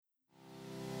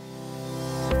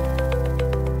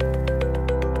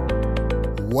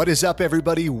What is up,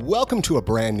 everybody? Welcome to a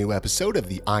brand new episode of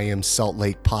the I Am Salt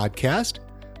Lake podcast.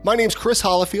 My name's Chris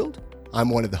Hollifield.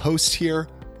 I'm one of the hosts here.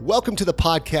 Welcome to the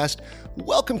podcast.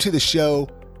 Welcome to the show.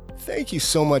 Thank you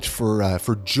so much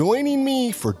for joining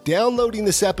me, for downloading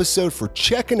this episode, for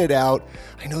checking it out.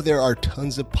 I know there are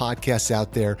tons of podcasts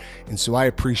out there, and so I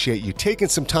appreciate you taking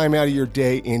some time out of your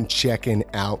day and checking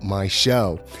out my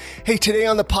show. Hey, today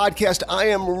on the podcast, I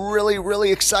am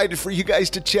really excited for you guys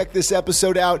to check this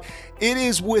episode out. It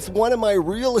is with one of my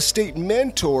real estate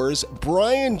mentors,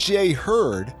 Brian J.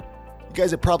 Hurd. You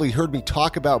guys have probably heard me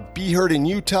talk about Be Heard in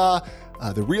Utah,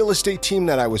 the real estate team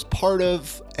that I was part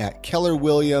of at Keller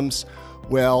Williams.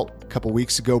 Well, a couple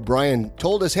weeks ago, Brian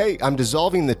told us, hey, I'm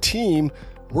dissolving the team.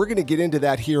 We're going to get into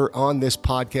that here on this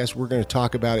podcast. We're going to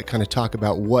talk about it, kind of talk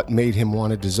about what made him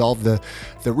want to dissolve the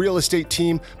real estate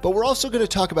team. But we're also going to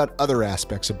talk about other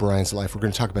aspects of Brian's life. We're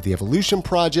going to talk about the Evolution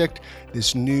Project,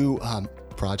 this new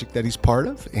project that he's part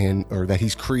of or that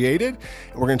he's created.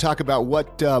 And we're going to talk about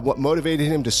what motivated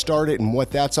him to start it and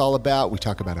what that's all about. We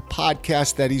talk about a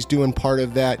podcast that he's doing part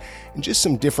of that and just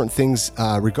some different things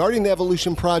regarding the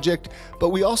Evolution Project. But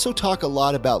we also talk a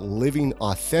lot about living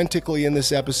authentically in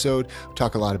this episode. We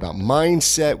talk a lot about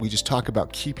mindset. We just talk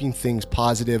about keeping things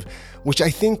positive, which I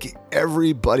think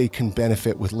everybody can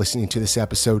benefit with listening to this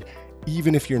episode,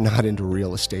 even if you're not into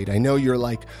real estate. I know you're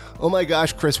like, oh my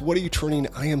gosh, Chris, what are you turning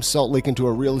I Am Salt Lake into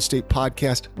a real estate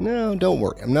podcast? No, don't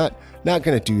worry. I'm not going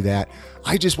to do that.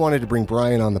 I just wanted to bring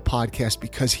Brian on the podcast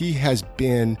because he has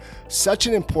been such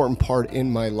an important part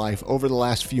in my life over the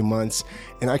last few months.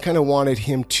 And I kind of wanted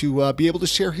him to be able to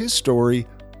share his story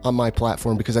on my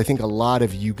platform because I think a lot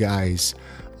of you guys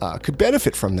could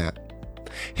benefit from that.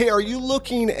 Hey, are you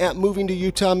looking at moving to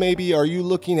Utah maybe? Are you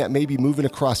looking at maybe moving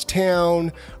across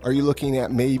town? Are you looking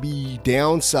at maybe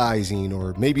downsizing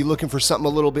or maybe looking for something a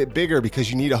little bit bigger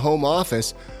because you need a home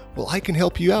office? Well, I can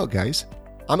help you out, guys.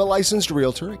 I'm a licensed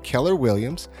realtor at Keller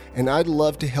Williams, and I'd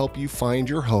love to help you find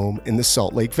your home in the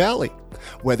Salt Lake Valley.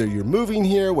 Whether you're moving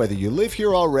here, whether you live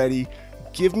here already,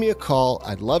 give me a call.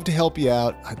 I'd love to help you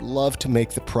out. I'd love to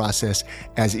make the process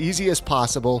as easy as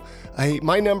possible.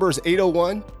 My number is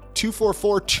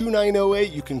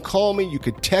 801-244-2908. You can call me. You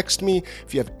could text me.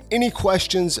 If you have any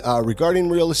questions regarding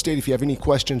real estate, if you have any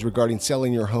questions regarding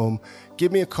selling your home,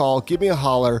 give me a call, give me a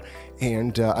holler,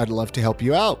 and I'd love to help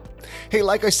you out. Hey,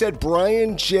 like I said,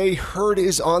 Brian J. Hurd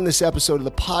is on this episode of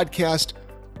the podcast.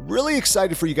 Really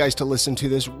excited for you guys to listen to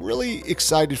this. Really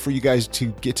excited for you guys to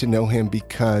get to know him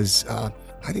because I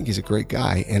think he's a great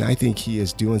guy, and I think he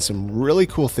is doing some really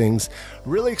cool things.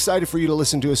 Really excited for you to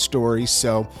listen to his story.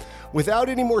 So without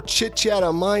any more chit-chat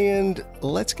on my end,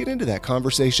 let's get into that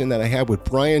conversation that I had with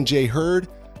Brian J. Hurd.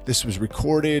 This was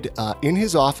recorded in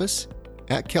his office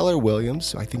at Keller Williams,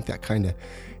 so I think that kind of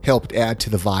helped add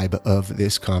to the vibe of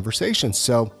this conversation.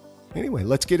 So anyway,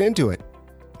 let's get into it.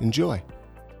 Enjoy.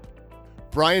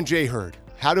 Brian J. Hurd.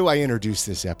 How do I introduce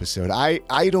this episode? I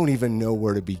don't even know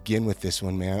where to begin with this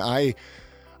one, man.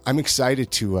 I'm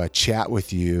excited to chat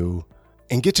with you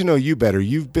and get to know you better.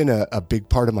 You've been a big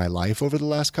part of my life over the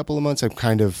last couple of months. I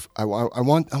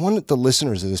want the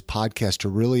listeners of this podcast to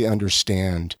really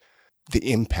understand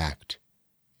the impact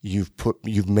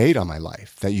you've made on my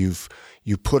life, that you've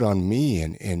put on me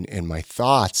and my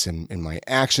thoughts and my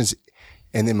actions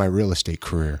and in my real estate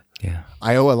career. Yeah.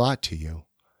 I owe a lot to you.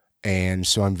 And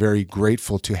so I'm very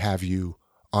grateful to have you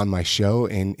on my show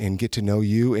and get to know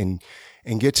you and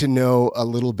get to know a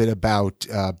little bit about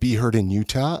Be Heard in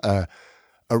Utah, a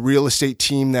real estate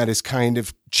team that is kind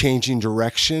of changing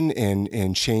direction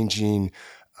and changing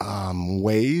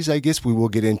ways, I guess we will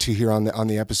get into here on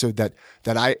the episode that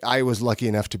I was lucky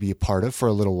enough to be a part of for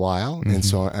a little while. Mm-hmm. And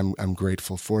so I'm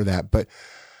grateful for that. But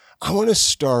I want to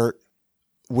start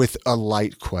with a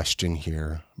light question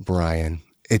here, Brian.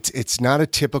 It's not a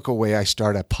typical way I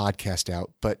start a podcast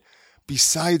out, but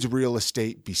besides real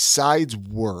estate, besides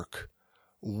work,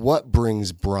 what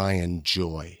brings Brian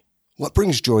joy? What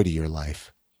brings joy to your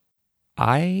life?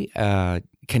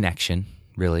 Connection,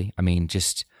 really. I mean,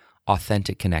 just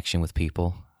authentic connection with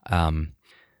people, and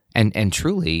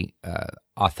truly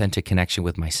authentic connection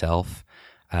with myself.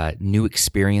 New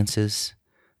experiences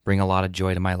bring a lot of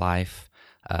joy to my life.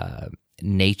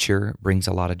 Nature brings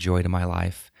a lot of joy to my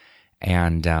life.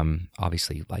 And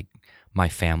obviously, like, my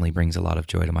family brings a lot of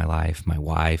joy to my life, my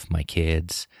wife, my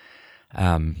kids.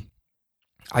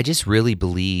 I just really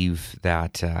believe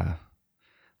that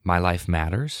my life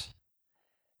matters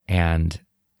and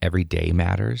every day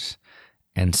matters.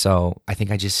 And so I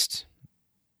think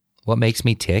what makes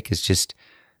me tick is just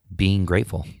being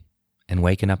grateful and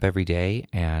waking up every day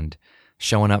and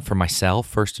showing up for myself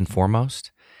first and foremost.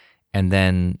 And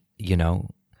then,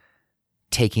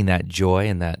 taking that joy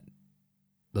and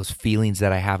those feelings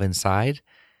that I have inside,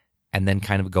 and then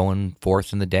kind of going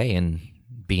forth in the day and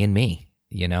being me,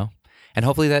 and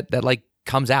hopefully that like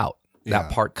comes out. Yeah.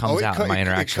 That part comes out in my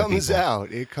interaction with people.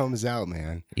 It comes out,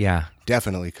 man. Yeah.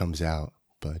 Definitely comes out.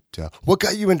 But what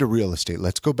got you into real estate?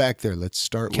 Let's go back there. Let's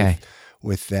start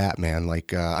with that, man.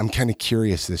 Like, I'm kind of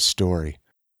curious, this story.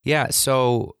 Yeah.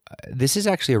 So this is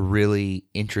actually a really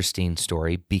interesting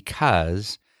story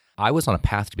because I was on a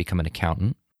path to become an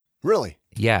accountant. Really?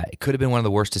 Yeah. It could have been one of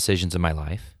the worst decisions of my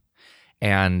life.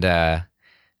 And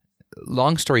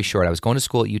long story short, I was going to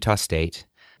school at Utah State.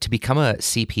 To become a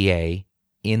CPA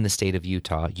in the state of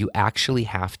Utah, you actually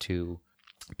have to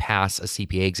pass a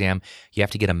CPA exam. You have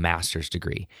to get a master's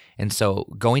degree. And so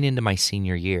going into my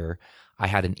senior year, I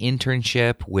had an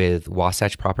internship with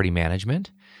Wasatch Property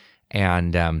Management,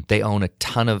 and they own a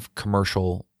ton of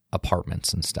commercial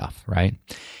apartments and stuff, right?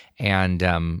 And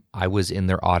I was in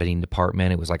their auditing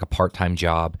department. It was like a part-time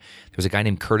job. There was a guy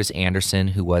named Curtis Anderson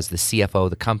who was the CFO of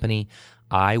the company.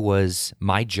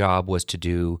 My job was to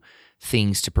do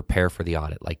things to prepare for the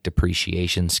audit, like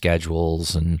depreciation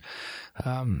schedules and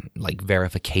like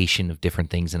verification of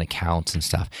different things in accounts and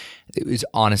stuff. It was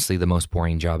honestly the most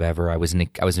boring job ever. I was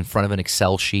in front of an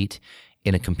Excel sheet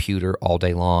in a computer all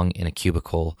day long in a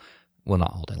cubicle. Well,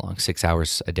 not all day long, 6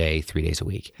 hours a day, 3 days a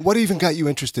week. What even got you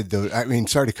interested, though? I mean,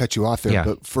 sorry to cut you off there,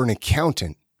 but for an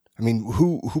accountant, I mean,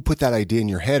 who put that idea in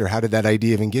your head, or how did that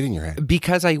idea even get in your head?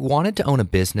 Because I wanted to own a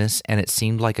business, and it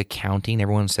seemed like accounting.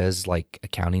 Everyone says like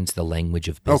accounting's the language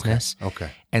of business.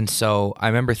 Okay. And so I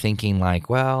remember thinking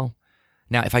like, well,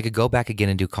 now if I could go back again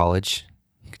and do college,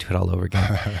 do it all over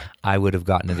again, I would have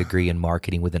gotten a degree in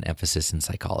marketing with an emphasis in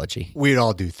psychology. We'd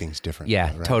all do things differently.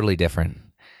 Yeah, right? Totally different.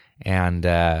 And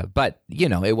but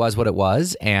it was what it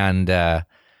was, and.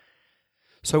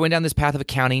 So I went down this path of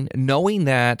accounting, knowing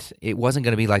that it wasn't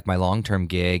going to be like my long-term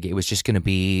gig. It was just going to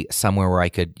be somewhere where I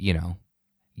could,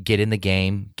 get in the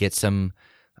game, get some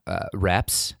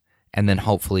reps, and then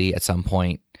hopefully at some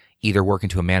point either work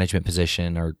into a management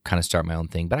position or kind of start my own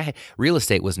thing. But real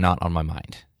estate was not on my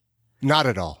mind. Not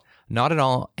at all. Not at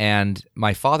all. And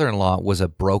my father-in-law was a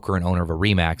broker and owner of a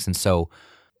RE/MAX. And so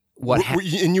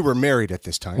and you were married at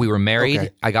this time? We were married. Okay.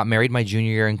 I got married my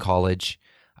junior year in college.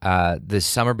 The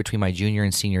summer between my junior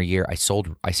and senior year,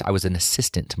 I was an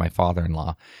assistant to my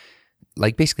father-in-law,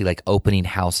 like basically like opening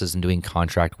houses and doing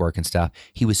contract work and stuff.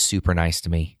 He was super nice to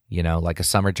me, like a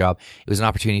summer job. It was an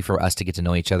opportunity for us to get to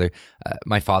know each other.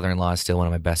 My father-in-law is still one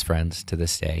of my best friends to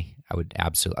this day. I would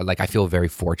absolutely, I feel very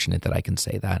fortunate that I can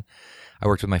say that. I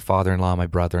worked with my father-in-law, my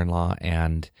brother-in-law,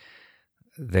 and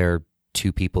they're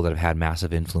two people that have had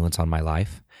massive influence on my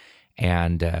life.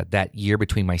 And that year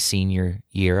between my senior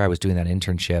year, I was doing that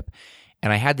internship,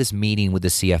 and I had this meeting with the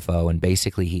CFO, and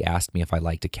basically he asked me if I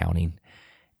liked accounting.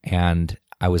 And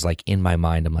I was like, in my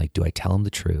mind, I'm like, do I tell him the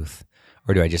truth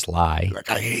or do I just lie? Like,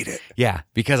 I hate it. Yeah,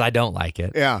 because I don't like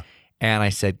it. Yeah. And I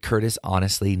said, Curtis,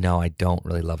 honestly, no, I don't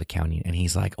really love accounting. And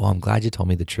he's like, oh, I'm glad you told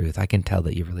me the truth. I can tell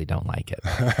that you really don't like it.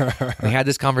 We had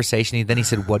this conversation. And then he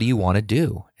said, what do you want to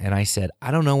do? And I said,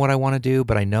 I don't know what I want to do,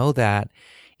 but I know that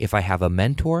if I have a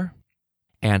mentor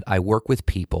and I work with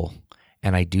people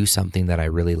and I do something that I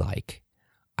really like,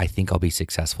 I think I'll be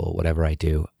successful at whatever I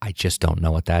do. I just don't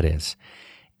know what that is.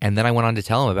 And then I went on to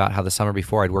tell him about how the summer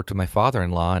before I'd worked with my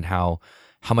father-in-law and how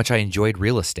much I enjoyed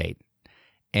real estate.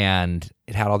 And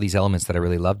it had all these elements that I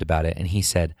really loved about it. And he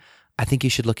said, I think you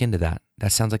should look into that.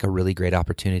 That sounds like a really great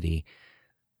opportunity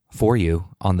for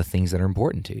you on the things that are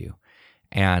important to you.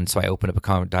 And so I opened up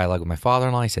a dialogue with my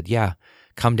father-in-law. He said, yeah,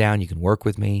 come down. You can work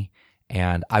with me.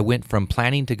 And I went from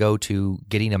planning to go to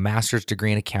getting a master's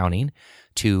degree in accounting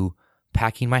to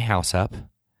packing my house up.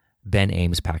 Ben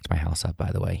Ames packed my house up,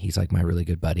 by the way. He's like my really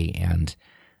good buddy. And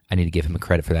I need to give him a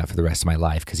credit for that for the rest of my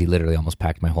life because he literally almost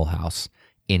packed my whole house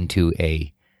into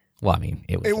a... Well, I mean,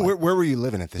 it was. Where were you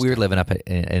living at this time? We were living up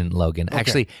in Logan. Okay.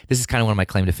 Actually, this is kind of one of my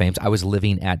claim to fame. I was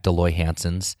living at Deloy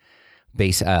Hansen's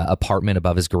base apartment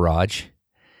above his garage.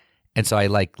 And so I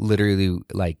literally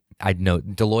I know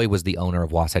Deloy was the owner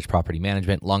of Wasatch Property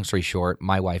Management. Long story short,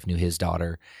 my wife knew his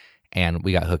daughter and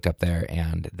we got hooked up there.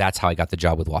 And that's how I got the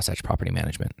job with Wasatch Property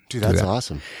Management. Dude, that's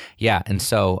awesome. Yeah. And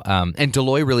so, and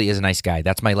Deloy really is a nice guy.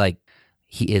 That's my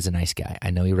he is a nice guy. I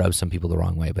know he rubs some people the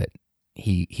wrong way, but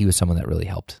he was someone that really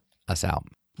helped us out.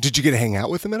 Did you get to hang out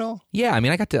with him at all? Yeah, I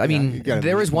mean,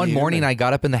 there was one morning I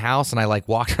got up in the house and I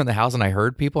walked around the house and I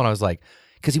heard people and I was like,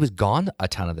 because he was gone a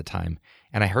ton of the time.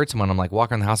 And I heard someone, I'm like,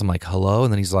 walking around the house, I'm like, hello.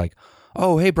 And then he's like,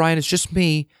 oh, hey, Brian, it's just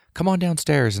me. Come on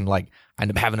downstairs. And I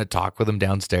ended up having a talk with him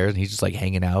downstairs and he's just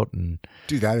hanging out. And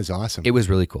dude, that is awesome. It was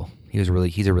really cool. He's a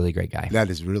really great guy. That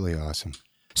is really awesome.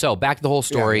 So back to the whole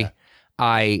story.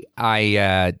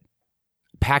 I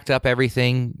packed up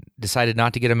everything, decided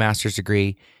not to get a master's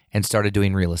degree, and started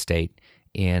doing real estate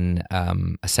in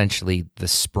essentially the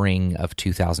spring of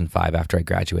 2005 after I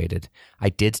graduated. I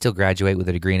did still graduate with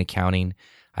a degree in accounting.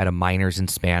 I had a minors in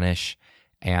Spanish,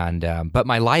 and but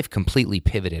my life completely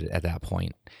pivoted at that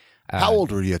point. How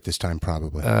old were you at this time,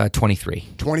 probably? 23.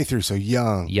 23, so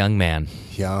young. Young man.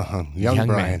 Young Brian.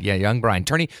 Man. Yeah, young Brian.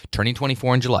 Turning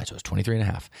 24 in July, so I was 23 and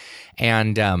a half.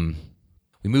 And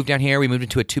we moved down here. We moved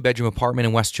into a 2-bedroom apartment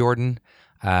in West Jordan.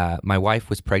 My wife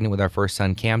was pregnant with our first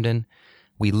son, Camden.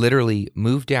 We literally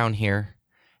moved down here,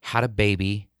 had a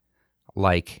baby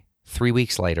like 3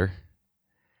 weeks later.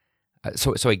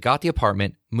 So I got the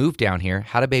apartment, moved down here,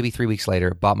 had a baby 3 weeks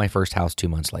later, bought my first house 2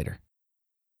 months later.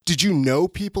 Did you know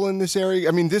people in this area?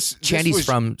 I mean, Chandy's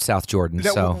from South Jordan.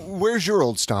 So where's your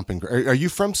old stomping ground? Are you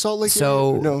from Salt Lake?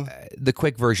 So no? The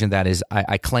quick version of that is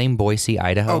I claim Boise,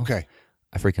 Idaho. Okay.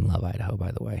 I freaking love Idaho,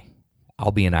 by the way.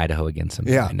 I'll be in Idaho again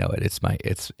someday. Yeah. I know it. It's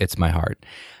my heart.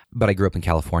 But I grew up in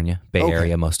California, Bay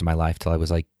Area most of my life till I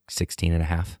was like 16 and a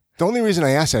half. The only reason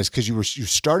I asked that is because you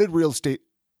started real estate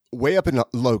way up in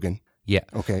Logan. Yeah.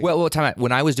 Okay. Well, time out.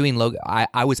 When I was doing Logan,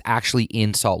 I was actually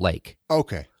in Salt Lake.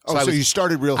 Okay. So you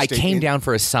started real estate. I came down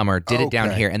for a summer, did it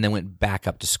down here, and then went back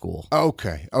up to school.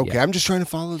 Okay. Yeah. I'm just trying to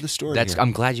follow the story here.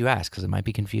 I'm glad you asked because it might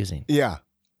be confusing. Yeah.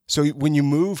 So when you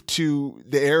moved to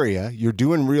the area, you're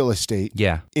doing real estate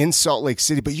in Salt Lake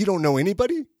City, but you don't know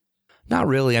anybody? Not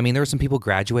really. I mean, there were some people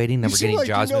graduating that were getting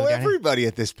jobs. You know everybody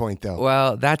at this point, though.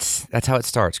 Well, that's how it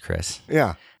starts, Chris.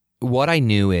 Yeah. What I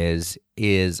knew is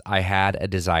I had a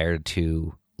desire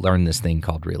to learn this thing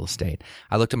called real estate.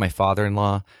 I looked at my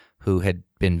father-in-law, who had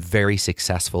been very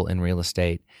successful in real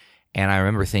estate, and I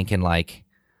remember thinking, like,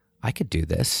 I could do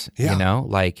this. Yeah. You know,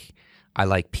 like, I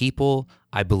like people.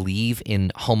 I believe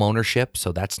in home ownership,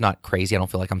 so that's not crazy. I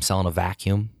don't feel like I'm selling a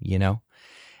vacuum, you know?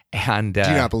 And do you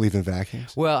not believe in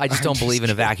vacuums? Well, I just don't believe in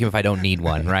a vacuum if I don't need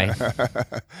one, right?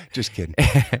 Just kidding.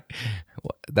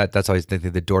 That's always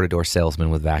the door-to-door salesman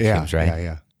with vacuums, right?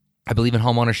 Yeah. I believe in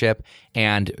home ownership,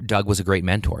 and Doug was a great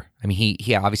mentor. I mean,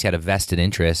 he obviously had a vested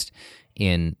interest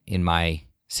in my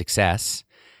success,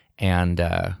 and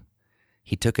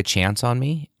he took a chance on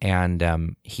me,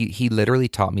 and he literally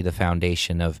taught me the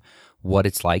foundation of what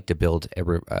it's like to build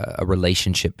a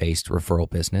relationship-based referral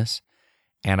business.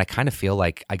 And I kind of feel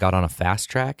like I got on a fast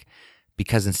track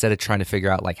because instead of trying to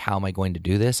figure out like how am I going to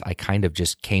do this, I kind of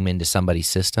just came into somebody's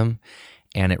system,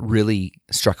 and it really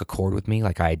struck a chord with me.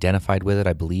 Like I identified with it,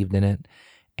 I believed in it,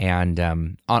 and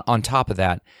on top of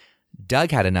that, Doug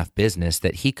had enough business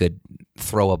that he could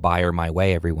throw a buyer my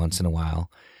way every once in a while,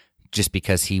 just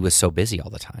because he was so busy all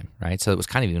the time, right? So it was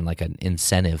kind of even like an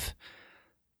incentive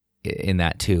in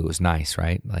that too. It was nice,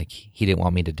 right? Like he didn't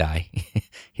want me to die.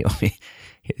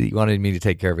 He wanted me to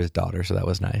take care of his daughter, so that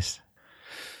was nice.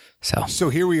 So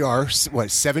here we are,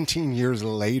 17 years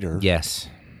later? Yes.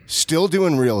 Still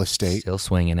doing real estate. Still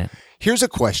swinging it. Here's a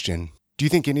question. Do you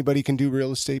think anybody can do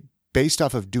real estate based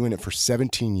off of doing it for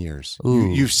 17 years?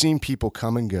 You've seen people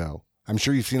come and go. I'm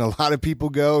sure you've seen a lot of people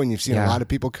go, and you've seen a lot of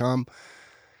people come.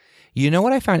 You know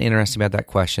what I found interesting about that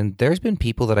question? There's been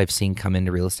people that I've seen come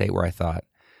into real estate where I thought,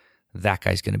 that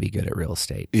guy's going to be good at real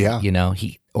estate. Yeah. You know,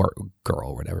 he or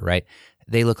girl or whatever, right?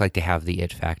 They look like they have the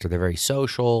it factor. They're very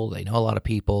social. They know a lot of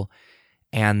people.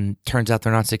 And turns out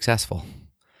they're not successful.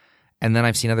 And then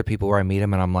I've seen other people where I meet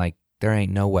them and I'm like, there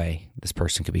ain't no way this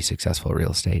person could be successful at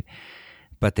real estate.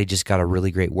 But they just got a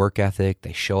really great work ethic.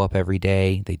 They show up every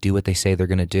day. They do what they say they're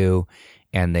going to do.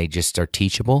 And they just are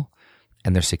teachable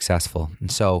and they're successful.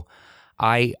 And so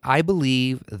I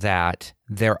believe that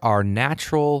there are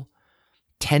natural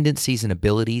tendencies and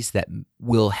abilities that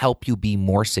will help you be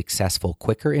more successful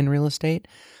quicker in real estate.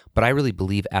 But I really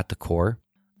believe at the core,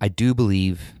 I do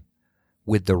believe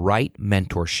with the right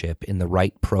mentorship in the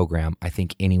right program, I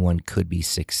think anyone could be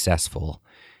successful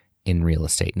in real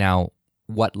estate. Now,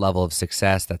 what level of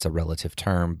success, that's a relative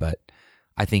term, but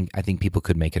I think people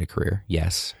could make it a career.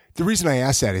 Yes. The reason I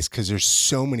ask that is because there's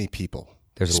so many people,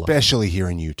 especially here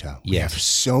in Utah. We have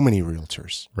so many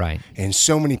realtors. Right. And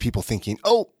so many people thinking,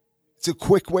 it's a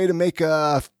quick way to make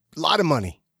a lot of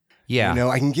money. Yeah. You know,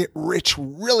 I can get rich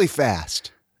really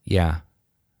fast. Yeah.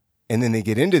 And then they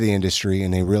get into the industry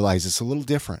and they realize it's a little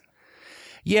different.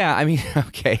 Yeah. I mean,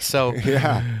 okay. So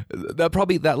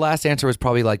that last answer was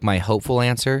probably like my hopeful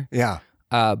answer. Yeah.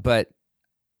 But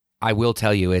I will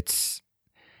tell you, it's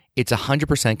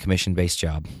 100% commission-based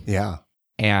job. Yeah.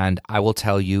 And I will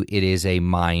tell you, it is a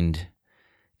mind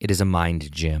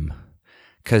gym,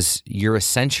 because you're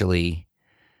essentially,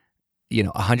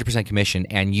 100% commission,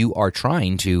 and you are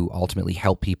trying to ultimately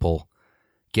help people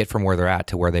get from where they're at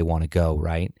to where they want to go,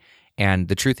 right? And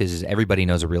the truth is everybody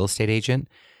knows a real estate agent,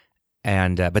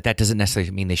 and but that doesn't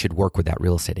necessarily mean they should work with that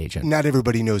real estate agent. Not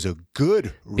everybody knows a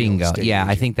good real Bingo. estate Yeah,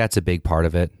 agent. I think that's a big part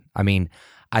of it. I mean,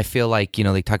 I feel like,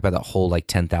 they talk about that whole like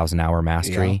 10,000 hour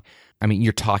mastery. Yeah. I mean,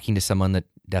 you're talking to someone that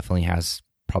definitely has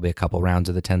probably a couple rounds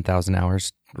of the 10,000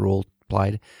 hours rule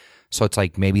applied. So it's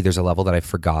like maybe there's a level that I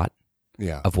forgot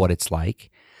of what it's like.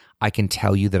 I can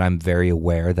tell you that I'm very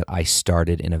aware that I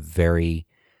started in a very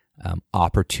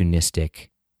opportunistic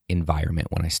environment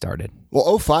when I started.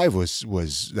 Well, 05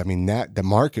 was I mean, that the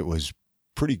market was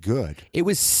pretty good. It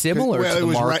was similar to the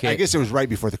market. I guess it was right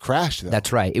before the crash, though.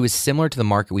 That's right. It was similar to the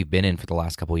market we've been in for the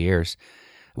last couple of years.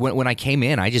 When I came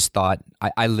in, I just thought,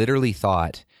 I literally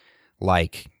thought,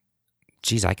 like,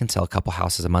 geez, I can sell a couple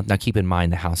houses a month. Now, keep in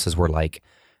mind, the houses were like,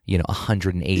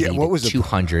 180 to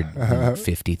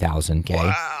 250,000 K.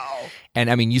 Wow. And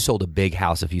I mean, you sold a big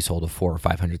house if you sold a $400,000 or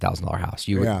 $500,000 house.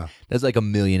 That's like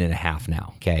 $1.5 million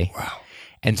now. Okay. Wow.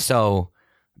 And so,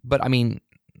 but I mean,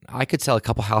 I could sell a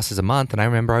couple houses a month, and I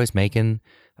remember I was making,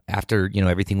 after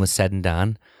everything was said and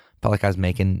done, felt like I was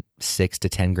making $6,000 to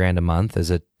 $10,000 a month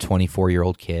as a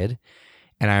 24-year-old kid,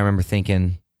 and I remember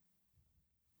thinking,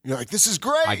 you're like, this is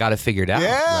great. I got it figured out.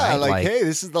 Yeah, right? like, hey,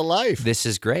 this is the life. This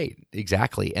is great,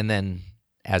 exactly. And then,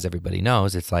 as everybody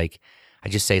knows, it's like I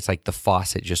just say it's like the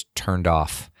faucet just turned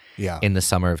off. In the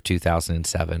summer of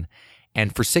 2007,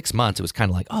 and for 6 months it was kind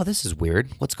of like, oh, this is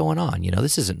weird. What's going on?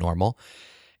 This isn't normal.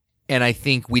 And I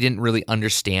think we didn't really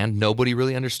understand. Nobody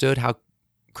really understood how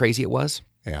crazy it was.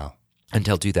 Yeah.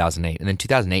 Until 2008. And then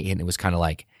 2008 hit, and it was kind of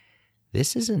like,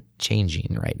 this isn't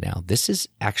changing right now. This is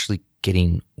actually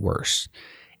getting worse.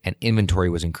 And inventory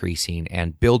was increasing,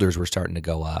 and builders were starting to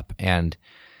go up and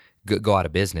go out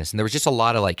of business. And there was just a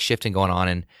lot of like shifting going on.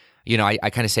 And, I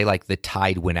kind of say like the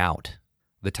tide went out.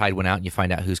 The tide went out, and you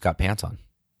find out who's got pants on,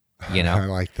 I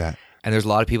like that. And there's a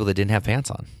lot of people that didn't have pants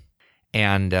on.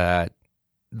 And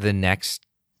the next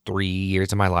 3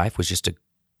 years of my life was just a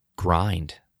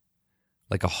grind,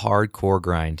 like a hardcore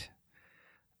grind,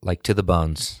 like to the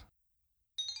bones.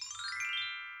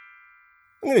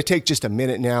 I'm going to take just a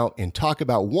minute now and talk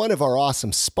about one of our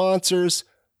awesome sponsors,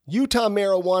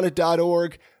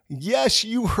 UtahMarijuana.org. Yes,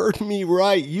 you heard me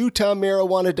right,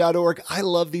 UtahMarijuana.org. I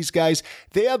love these guys.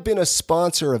 They have been a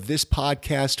sponsor of this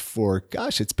podcast for,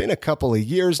 it's been a couple of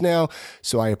years now,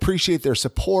 so I appreciate their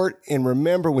support. And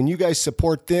remember, when you guys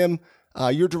support them,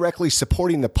 you're directly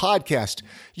supporting the podcast.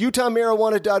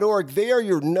 UtahMarijuana.org, they are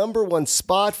your number one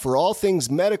spot for all things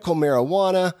medical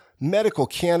marijuana, medical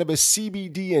cannabis,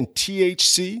 CBD, and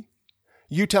THC.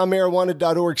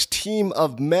 UtahMarijuana.org's team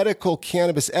of medical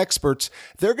cannabis experts,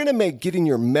 they're going to make getting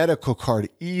your medical card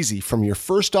easy from your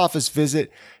first office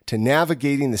visit to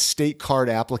navigating the state card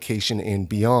application and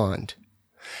beyond.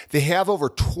 They have over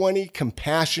 20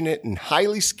 compassionate and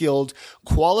highly skilled,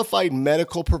 qualified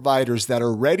medical providers that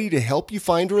are ready to help you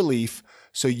find relief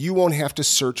so you won't have to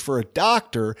search for a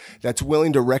doctor that's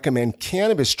willing to recommend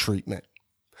cannabis treatment.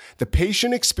 The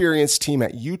patient experience team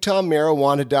at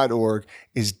UtahMarijuana.org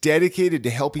is dedicated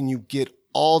to helping you get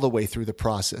all the way through the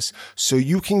process so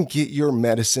you can get your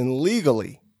medicine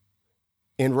legally.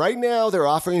 And right now, they're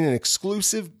offering an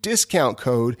exclusive discount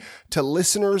code to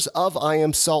listeners of I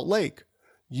Am Salt Lake.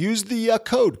 Use the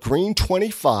code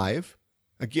GREEN25.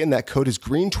 Again, that code is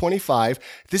GREEN25.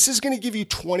 This is going to give you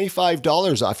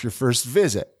 $25 off your first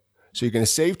visit. So you're going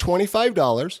to save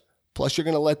 $25. Plus, you're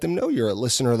going to let them know you're a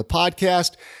listener of the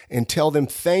podcast and tell them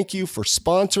thank you for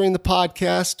sponsoring the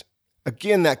podcast.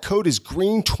 Again, that code is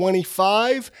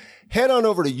GREEN25. Head on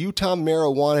over to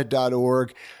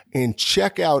UtahMarijuana.org and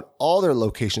check out all their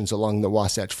locations along the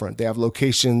Wasatch Front. They have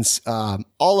locations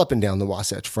all up and down the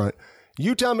Wasatch Front.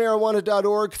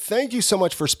 UtahMarijuana.org. Thank you so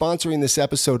much for sponsoring this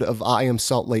episode of I Am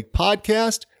Salt Lake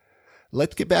podcast.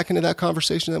 Let's get back into that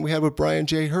conversation that we had with Brian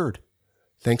J. Hurd.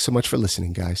 Thanks so much for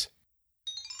listening, guys.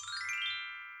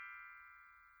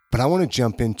 But I want to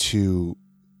jump into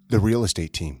the real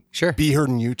estate team. Sure. Be Heard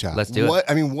in Utah. Let's do it.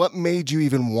 I mean, what made you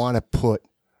even want to put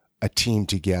a team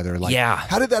together? Like,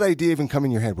 how did that idea even come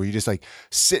in your head? Were you just like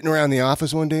sitting around the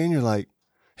office one day and you're like,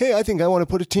 hey, I think I want to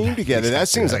put a team together. That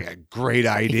seems like a great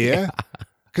idea.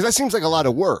 Because that seems like a lot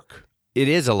of work. It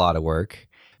is a lot of work.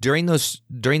 During those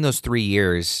 3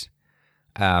 years,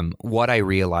 what I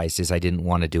realized is I didn't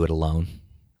want to do it alone.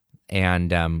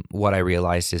 And what I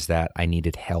realized is that I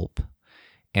needed help.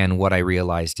 And what I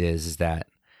realized is that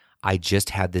I just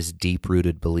had this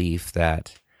deep-rooted belief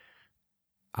that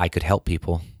I could help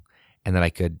people, and that I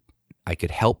could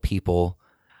help people.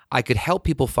 I could help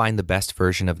people find the best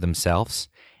version of themselves.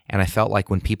 And I felt like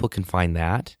when people can find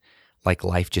that, like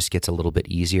life just gets a little bit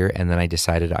easier. And then I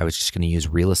decided I was just going to use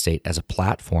real estate as a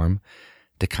platform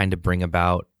to kind of bring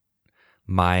about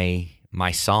my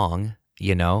song,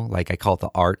 like I call it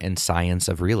the art and science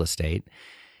of real estate.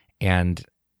 And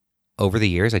over the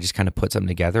years, I just kind of put something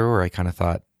together where I kind of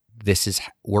thought, this has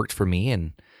worked for me.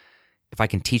 And if I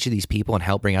can teach these people and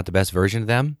help bring out the best version of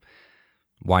them,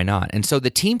 why not? And so the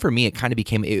team for me, it kind of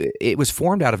became, it was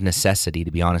formed out of necessity,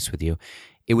 to be honest with you.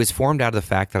 It was formed out of the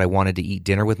fact that I wanted to eat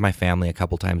dinner with my family a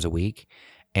couple times a week.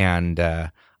 And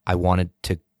I wanted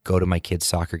to go to my kids'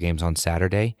 soccer games on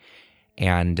Saturday.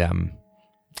 And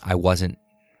I was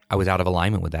out of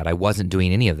alignment with that. I wasn't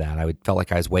doing any of that. I felt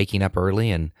like I was waking up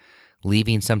early and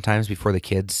leaving sometimes before the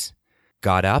kids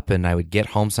got up, and I would get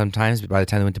home sometimes by the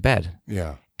time they went to bed.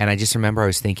 Yeah. And I just remember I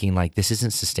was thinking, like, this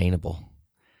isn't sustainable.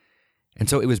 And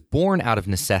so it was born out of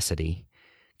necessity,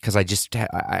 because I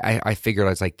figured, I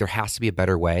was like, there has to be a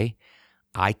better way.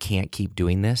 I can't keep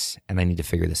doing this, and I need to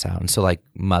figure this out. And so, like,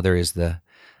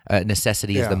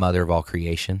 necessity is the mother of all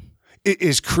creation.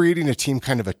 Is creating a team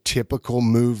kind of a typical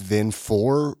move then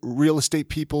for real estate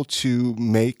people to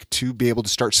be able to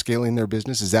start scaling their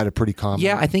business? Is that a pretty common?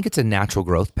 Yeah, I think it's a natural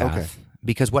growth path. Okay.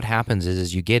 Because what happens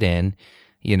is you get in,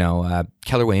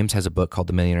 Keller Williams has a book called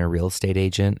The Millionaire Real Estate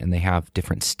Agent, and they have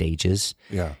different stages.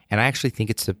 Yeah. And I actually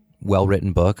think it's a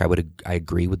well-written book. I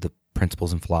agree with the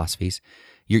principles and philosophies.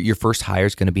 Your first hire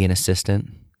is going to be an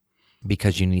assistant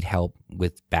because you need help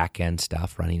with back-end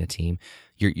stuff, running a team.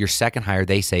 Your second hire,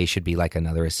 they say, should be like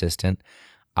another assistant.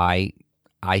 I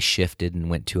shifted and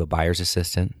went to a buyer's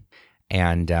assistant.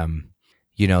 And,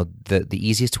 the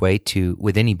easiest way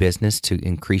with any business to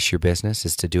increase your business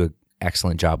is to do an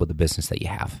excellent job with the business that you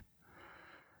have.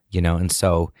 And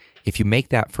so if you make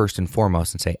that first and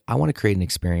foremost and say, I want to create an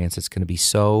experience that's going to be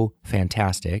so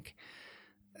fantastic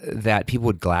that people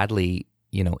would gladly,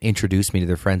 introduce me to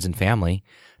their friends and family,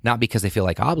 not because they feel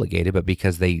like obligated, but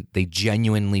because they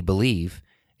genuinely believe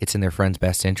it's in their friend's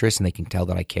best interest and they can tell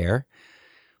that I care.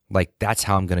 Like, that's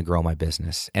how I'm going to grow my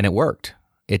business. And it worked.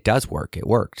 It does work. It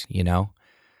worked,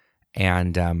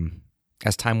 And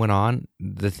as time went on,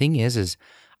 the thing is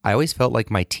I always felt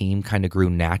like my team kind of grew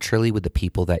naturally with the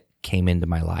people that came into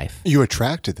my life. You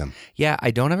attracted them. Yeah, I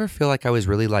don't ever feel like I was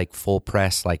really like full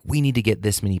press, like we need to get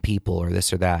this many people or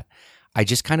this or that. I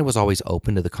just kind of was always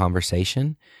open to the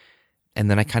conversation. And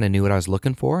then I kind of knew what I was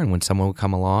looking for. And when someone would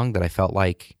come along that I felt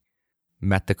like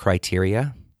met the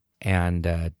criteria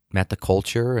and met the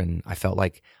culture, and I felt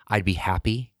like I'd be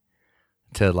happy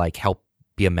to like help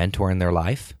be a mentor in their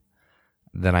life,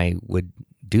 then I would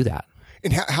do that.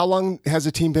 And how long has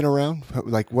the team been around?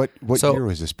 Like what year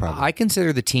was this probably? I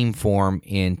consider the team form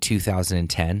in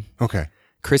 2010. Okay.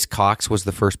 Chris Cox was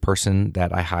the first person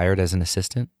that I hired as an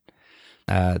assistant.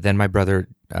 Then my brother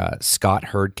Scott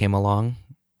Hurd came along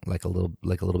like a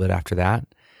little bit after that.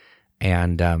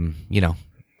 And then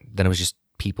it was just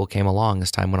people came along as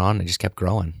time went on and it just kept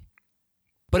growing.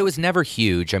 But it was never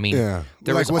huge. I mean,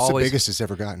 there was what's always, the biggest it's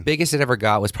ever gotten? Biggest it ever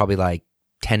got was probably like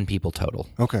 10 people total.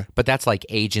 Okay. But that's like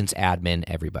agents, admin,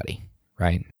 everybody,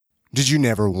 right? Did you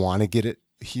never want to get it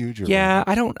huge? Or yeah,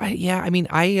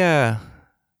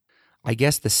 I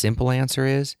guess the simple answer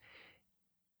is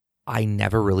I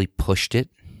never really pushed it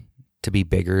to be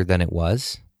bigger than it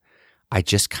was. I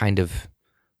just kind of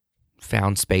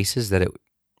found spaces that it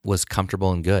was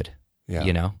comfortable and good,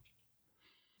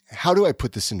 How do I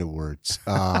put this into words?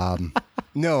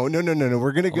 No.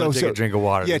 We're gonna go. Take a drink of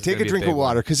water. Yeah, take a drink of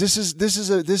water because this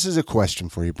is a question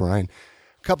for you, Brian.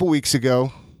 A couple weeks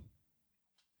ago,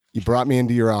 you brought me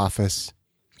into your office.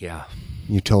 Yeah.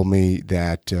 You told me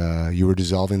that you were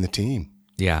dissolving the team.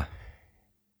 Yeah.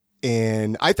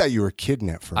 And I thought you were kidding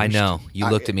at first. I know. You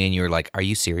looked at me and you were like, "Are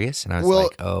you serious?" And I was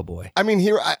like, "Oh boy." I mean,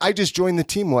 I just joined the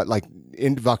team. Like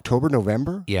end of October,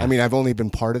 November. Yeah. I mean, I've only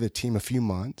been part of the team a few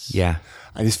months. Yeah.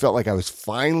 I just felt like I was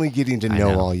finally getting to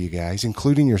know all you guys,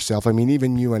 including yourself. I mean,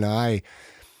 even you and I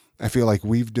feel like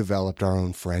we've developed our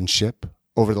own friendship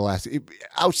over the last,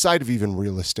 outside of even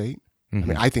real estate. Mm-hmm. I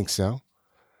mean, I think so.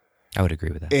 I would agree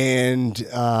with that. And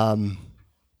I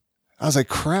was like,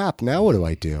 crap, now what do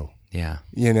I do? Yeah.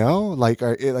 I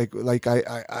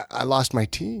lost my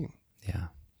team. Yeah.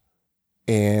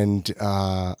 And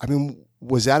I mean,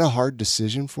 was that a hard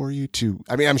decision for you to?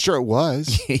 I mean, I'm sure it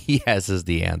was. Yes, is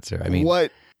the answer. I mean,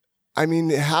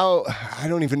 how? I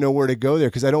don't even know where to go there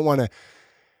because I don't want to.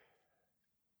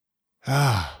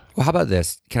 Well, how about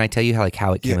this? Can I tell you how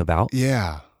it came about?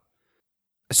 Yeah.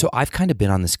 So I've kind of been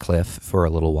on this cliff for a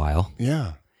little while.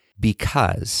 Yeah.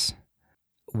 Because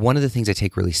one of the things I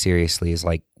take really seriously is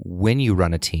like when you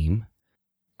run a team,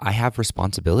 I have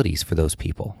responsibilities for those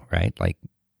people, right? Like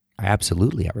I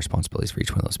absolutely have responsibilities for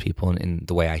each one of those people and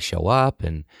the way I show up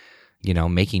and,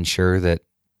 making sure that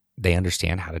they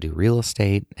understand how to do real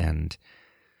estate and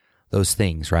those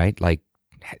things, right? Like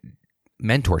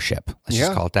mentorship. Let's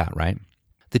just call it that, right?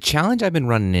 The challenge I've been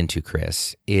running into,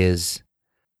 Chris, is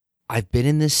I've been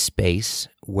in this space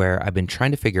where I've been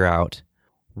trying to figure out,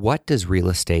 what does real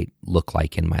estate look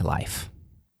like in my life,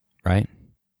 right?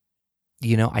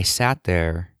 I sat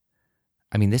there.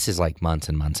 I mean, this is like months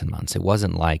and months and months. It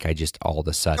wasn't like I just all of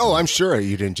a sudden. Oh, I'm sure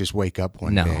you didn't just wake up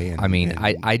one day.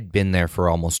 I'd been there for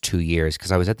almost 2 years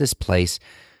because I was at this place.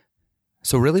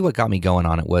 So really what got me going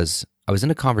on it was I was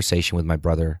in a conversation with my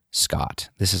brother, Scott.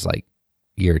 This is like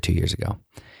a year or 2 years ago.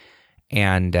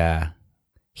 And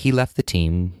he left the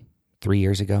team 3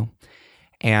 years ago.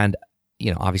 And,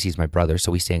 obviously he's my brother,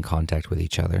 so we stay in contact with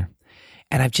each other.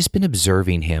 And I've just been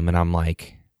observing him, and I'm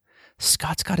like,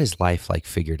 Scott's got his life like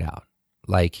figured out.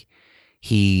 Like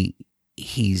he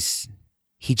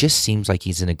just seems like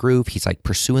he's in a groove. He's like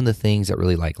pursuing the things that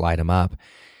really like light him up.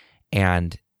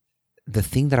 And the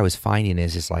thing that I was finding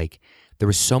is like there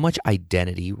was so much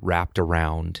identity wrapped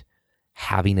around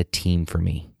having a team for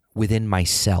me within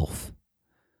myself,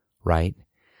 right?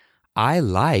 I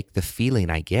like the feeling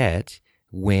I get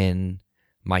when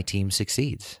my team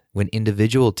succeeds, when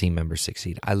individual team members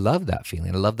succeed. I love that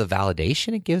feeling. I love the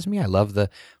validation it gives me. I love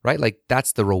right? Like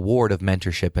that's the reward of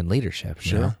mentorship and leadership.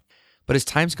 Sure. But as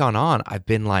time's gone on, I've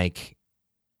been like,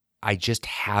 I just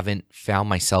haven't found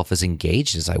myself as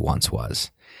engaged as I once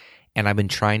was. And I've been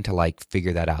trying to like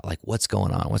figure that out, like what's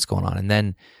going on? And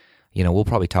then, we'll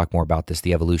probably talk more about this,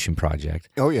 the Evolution Project.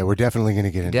 Oh yeah, we're definitely going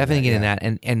to get into that.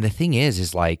 And the thing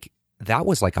is like, that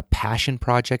was like a passion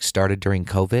project started during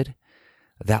COVID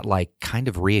that like kind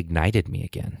of reignited me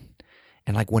again.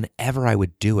 And like whenever I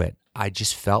would do it, I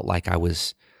just felt like I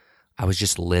was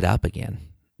just lit up again,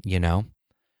 And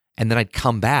then I'd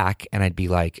come back and I'd be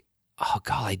like, oh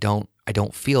God, I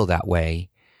don't feel that way.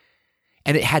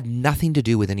 And it had nothing to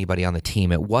do with anybody on the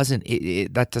team. It wasn't,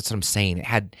 that's what I'm saying.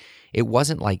 It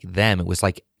wasn't like them. It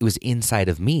was inside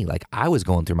of me. Like I was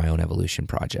going through my own evolution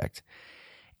project.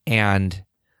 And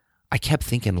I kept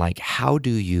thinking like, how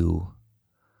do you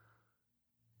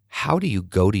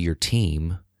go to your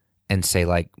team and say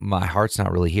like, my heart's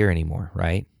not really here anymore,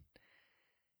 right?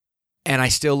 And I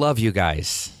still love you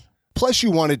guys. Plus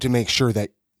you wanted to make sure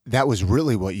that was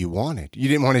really what you wanted. You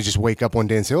didn't want to just wake up one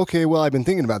day and say, okay, well, I've been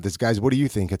thinking about this, guys. What do you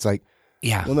think? It's like,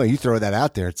 yeah. Well, no, you throw that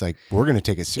out there. It's like, we're going to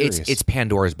take it serious. It's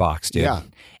Pandora's box, dude. Yeah.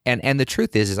 And the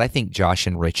truth is I think Josh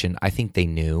and Richin, I think they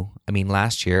knew. I mean,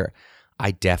 last year,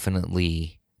 I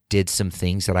definitely did some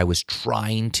things that I was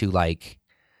trying to like.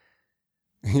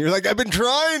 You're like, I've been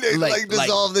trying to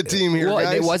dissolve the team here,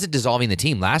 guys. It wasn't dissolving the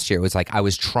team last year. It was like I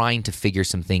was trying to figure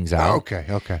some things out.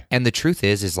 Okay. And the truth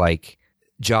is like,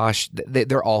 Josh,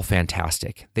 they're all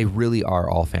fantastic. They really are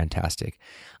all fantastic.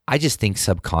 I just think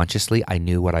subconsciously I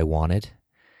knew what I wanted,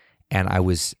 and I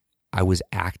was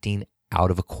acting out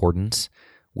of accordance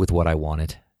with what I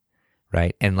wanted,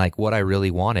 right? And like what I really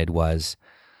wanted was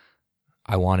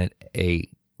I wanted a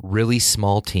really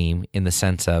small team in the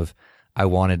sense of I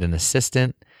wanted an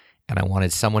assistant and I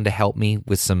wanted someone to help me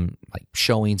with some like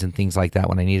showings and things like that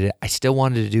when I needed it. I still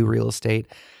wanted to do real estate.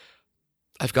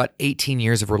 I've got 18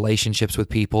 years of relationships with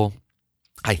people.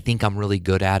 I think I'm really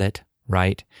good at it,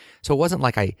 right? So it wasn't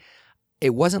like I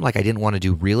didn't want to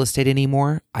do real estate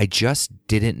anymore. I just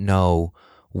didn't know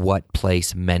what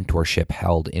place mentorship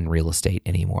held in real estate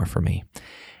anymore for me.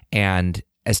 And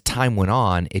as time went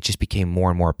on, it just became more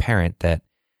and more apparent that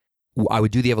I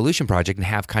would do the Evolution Project and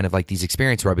have kind of like these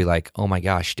experiences where I'd be like, oh my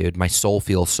gosh, dude, my soul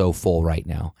feels so full right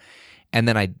now. And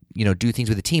then I'd, do things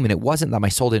with the team. And it wasn't that my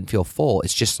soul didn't feel full.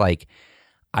 It's just like,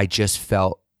 I just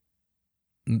felt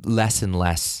less and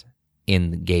less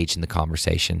engaged in the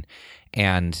conversation.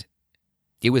 And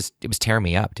it was tearing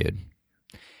me up, dude.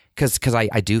 Cause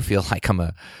I do feel like I'm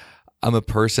a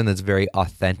person that's very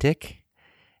authentic,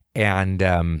 and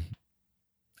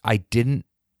I didn't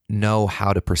know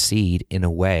how to proceed in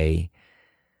a way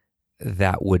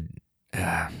that would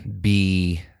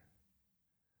be,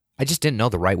 I just didn't know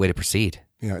the right way to proceed.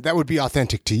 Yeah, that would be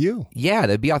authentic to you. Yeah,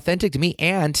 that'd be authentic to me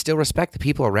and still respect the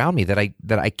people around me that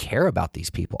I care about these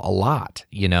people a lot,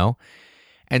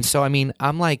 And so, I mean,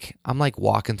 I'm like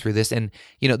walking through this, and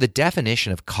the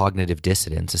definition of cognitive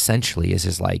dissonance essentially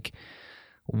is like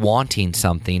wanting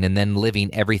something and then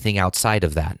living everything outside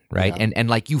of that, right? Yeah. And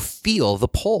like you feel the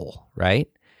pull, right?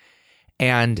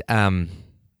 And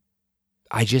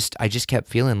I just kept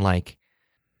feeling like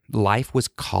life was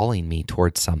calling me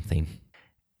towards something.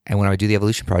 And when I would do the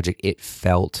Evolution Project, it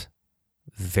felt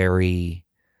very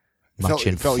much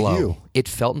in flow. It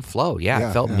felt in flow. Yeah,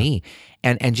 it felt me.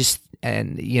 And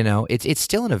it's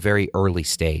still in a very early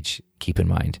stage, keep in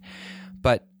mind.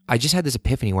 But I just had this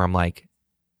epiphany where I'm like,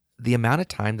 the amount of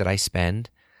time that I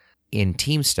spend in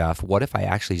team stuff, what if I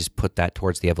actually just put that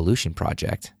towards the Evolution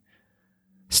Project?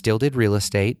 Still did real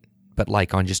estate, but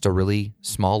like on just a really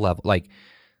small level, like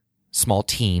small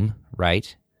team,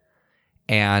 right?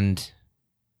 And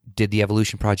did the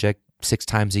Evolution Project 6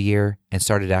 times a year and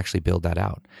started to actually build that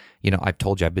out. I've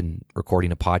told you I've been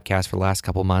recording a podcast for the last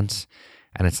couple months,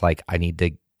 and it's like I need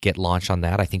to get launched on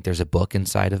that. I think there's a book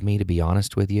inside of me, to be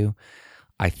honest with you.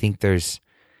 I think there's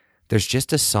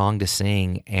just a song to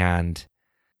sing, and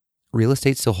real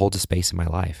estate still holds a space in my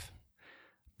life.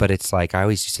 But it's like I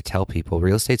always used to tell people,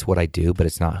 real estate's what I do, but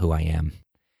it's not who I am.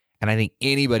 And I think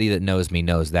anybody that knows me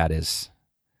knows that is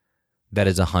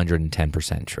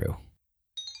 110% true.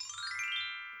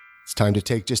 It's time to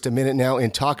take just a minute now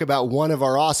and talk about one of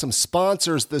our awesome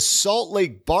sponsors, the Salt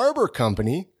Lake Barber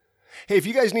Company. Hey, if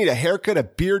you guys need a haircut, a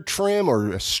beard trim,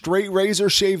 or a straight razor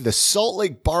shave, the Salt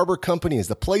Lake Barber Company is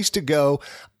the place to go.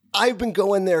 I've been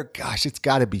going there, gosh, it's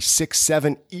got to be 6,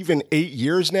 7, even 8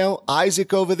 years now.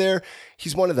 Isaac over there,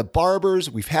 he's one of the barbers.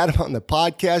 We've had him on the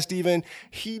podcast even.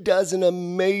 He does an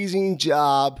amazing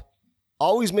job.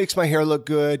 Always makes my hair look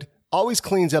good. Always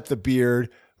cleans up the beard.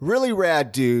 Really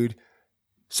rad dude.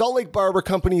 Salt Lake Barber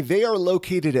Company, they are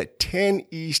located at 10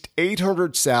 East,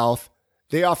 800 South.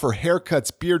 They offer haircuts,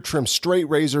 beard trim, straight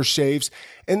razor shaves,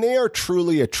 and they are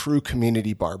truly a true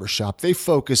community barbershop. They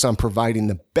focus on providing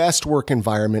the best work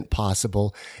environment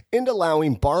possible and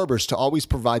allowing barbers to always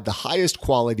provide the highest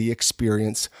quality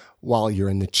experience while you're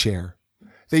in the chair.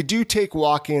 They do take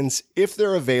walk-ins if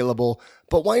they're available,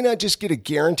 but why not just get a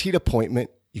guaranteed appointment?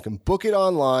 You can book it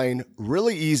online,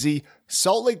 really easy,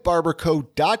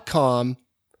 saltlakebarberco.com.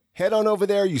 Head on over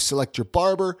there, you select your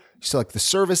barber, you select the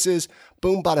services,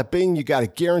 boom, bada bing, you got a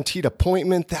guaranteed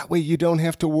appointment. That way you don't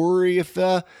have to worry if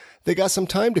they got some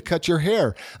time to cut your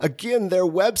hair. Again, their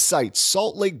website,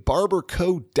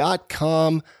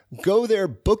 saltlakebarberco.com. Go there,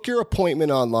 book your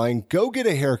appointment online, go get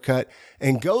a haircut,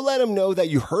 and go let them know that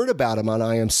you heard about them on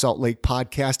I Am Salt Lake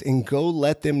podcast, and go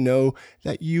let them know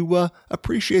that you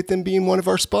appreciate them being one of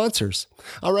our sponsors.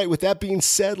 All right, with that being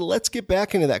said, let's get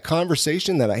back into that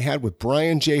conversation that I had with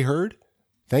Brian J. Hurd.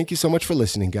 Thank you so much for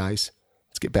listening, guys.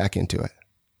 Let's get back into it.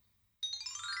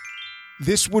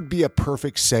 This would be a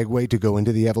perfect segue to go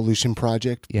into the Evolution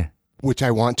Project. Yeah. Which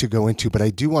I want to go into, but I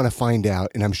do want to find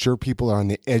out, and I'm sure people are on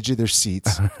the edge of their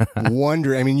seats,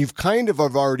 wondering. I mean, you've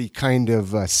have already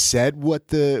said what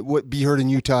Be Heard in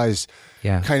Utah is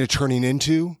kind of turning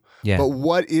into. Yeah. But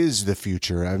what is the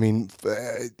future? I mean,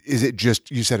 is it just,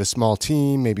 you said a small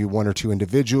team, maybe 1 or 2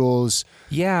 individuals?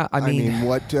 Yeah, I mean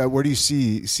what? Where do you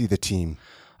see the team?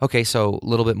 Okay, so a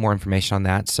little bit more information on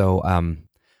that. So,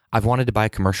 I've wanted to buy a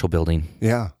commercial building.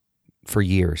 Yeah. For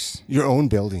years. Your own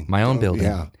building. My own building.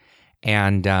 Yeah.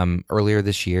 And earlier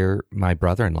this year, my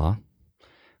brother-in-law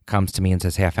comes to me and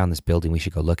says, "Hey, I found this building. We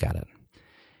should go look at it."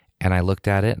 And I looked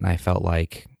at it and I felt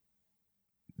like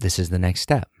this is the next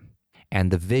step. And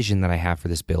the vision that I have for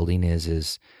this building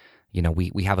is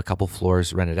we have a couple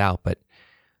floors rented out, but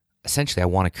essentially I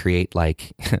want to create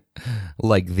like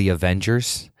the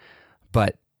Avengers,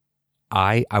 but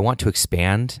I want to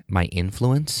expand my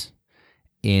influence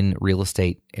in real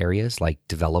estate areas like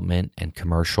development and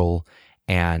commercial,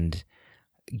 and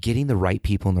getting the right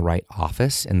people in the right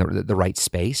office and the right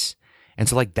space. And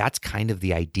so that's kind of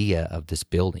the idea of this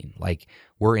building. Like,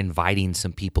 we're inviting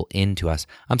some people into us.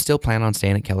 I'm still planning on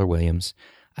staying at Keller Williams.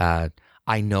 I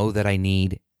know that I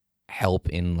need help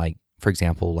in, for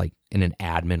example, in an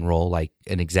admin role, like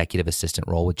an executive assistant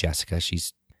role with Jessica.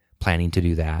 She's planning to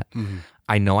do that. Mm-hmm.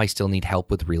 I know I still need help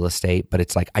with real estate, but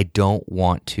it's I don't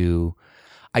want to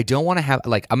have,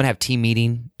 I'm going to have team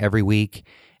meeting every week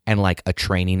and a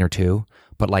training or 2,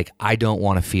 but I don't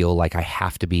want to feel like I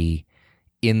have to be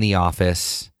in the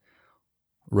office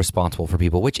responsible for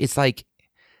people, which it's that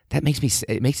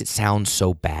makes it sound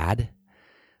so bad,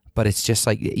 but it's just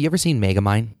you ever seen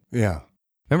Megamind? Yeah.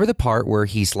 Remember the part where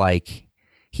he's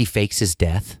he fakes his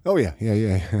death? Oh yeah.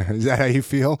 Is that how you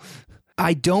feel?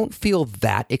 I don't feel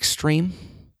that extreme.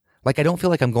 I don't feel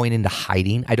like I'm going into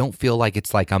hiding. I don't feel like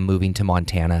it's I'm moving to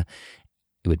Montana.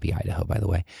 It would be Idaho, by the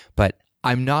way. But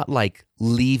I'm not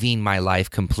leaving my life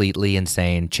completely and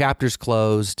saying, chapter's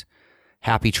closed,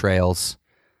 happy trails,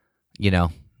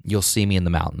 you'll see me in the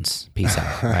mountains. Peace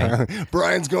out, right?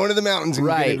 Brian's going to the mountains and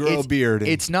gonna grow a beard.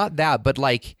 It's not that, but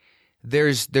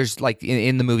there's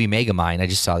in the movie Megamind, I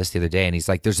just saw this the other day, and he's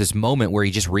there's this moment where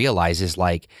he just realizes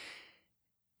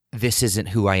this isn't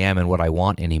who I am and what I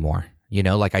want anymore.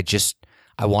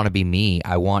 I want to be me.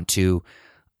 I want to,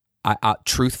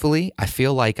 truthfully, I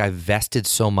feel like I've vested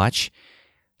so much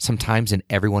sometimes in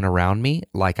everyone around me.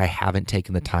 I haven't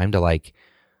taken the time to I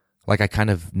kind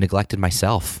of neglected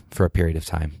myself for a period of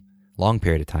time. long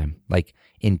period of time, like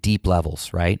in deep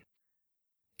levels, right?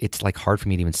 It's like hard for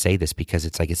me to even say this because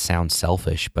it's like, it sounds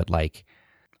selfish, but like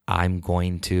I'm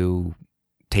going to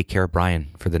take care of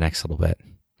Brian for the next little bit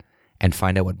and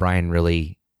find out what Brian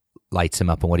really lights him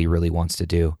up and what he really wants to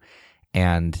do.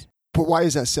 But why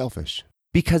is that selfish?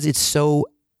 Because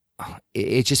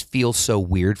it just feels so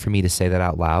weird for me to say that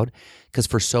out loud, because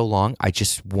for so long I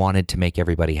just wanted to make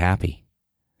everybody happy.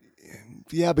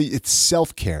 Yeah, but it's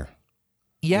self-care.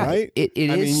 Yeah, right? It is.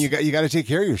 I mean, you got to take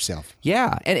care of yourself.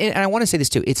 Yeah, and I want to say this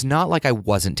too. It's not like I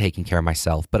wasn't taking care of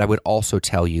myself, but I would also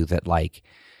tell you that like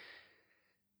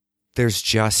there's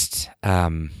just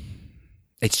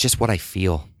it's just what I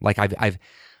feel. Like I've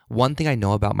one thing I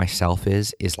know about myself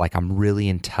is like I'm really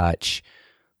in touch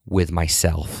with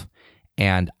myself,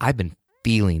 and I've been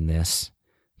feeling this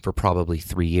for probably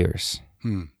 3 years.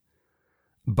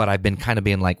 But I've been kind of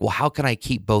being like, well, how can I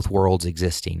keep both worlds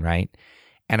existing, right?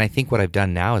 And I think what I've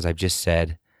done now is I've just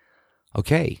said,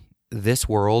 okay, this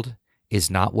world is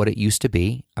not what it used to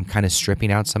be. I'm kind of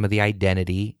stripping out some of the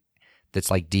identity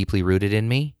that's like deeply rooted in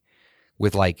me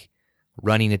with like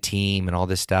running a team and all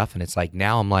this stuff. And it's like,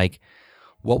 now I'm like,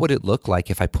 what would it look like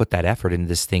if I put that effort into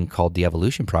this thing called the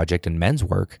Evolution Project and men's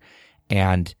work,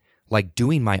 and like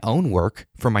doing my own work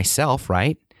for myself,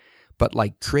 right? But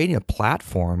like creating a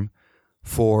platform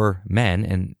for men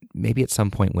and maybe at some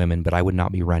point women, but I would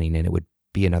not be running it. It would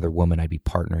be another woman I'd be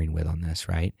partnering with on this,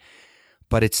 right?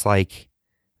 But it's like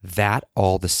that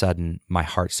all of a sudden my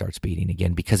heart starts beating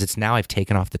again, because it's now I've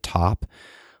taken off the top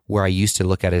where I used to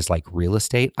look at it as like real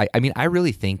estate. I mean, I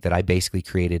really think that I basically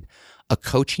created a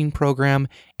coaching program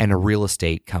and a real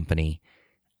estate company.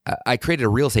 I created a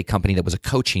real estate company that was a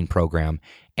coaching program,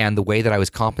 and the way that I was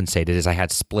compensated is I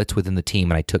had splits within the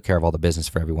team and I took care of all the business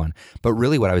for everyone. But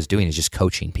really what I was doing is just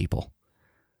coaching people.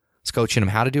 I was coaching them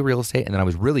how to do real estate, and then I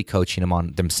was really coaching them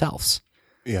on themselves.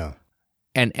 Yeah.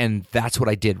 And that's what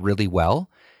I did really well.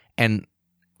 And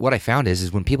what I found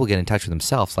is when people get in touch with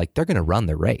themselves, like they're going to run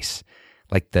their race.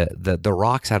 Like the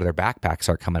rocks out of their backpack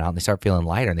start coming out and they start feeling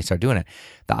lighter and they start doing it.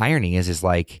 The irony is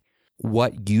like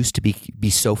what used to be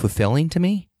so fulfilling to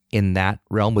me in that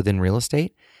realm within real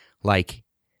estate, like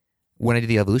when I did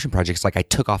the Evolution Project, it's like I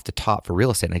took off the top for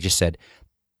real estate and I just said,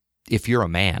 if you're a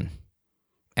man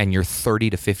and you're 30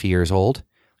 to 50 years old,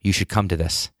 you should come to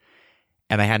this.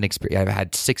 And I had I've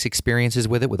had 6 experiences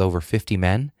with it with over 50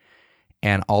 men.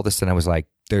 And all of a sudden I was like,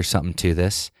 there's something to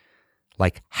this.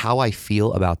 Like how I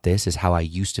feel about this is how I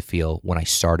used to feel when I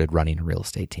started running a real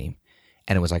estate team.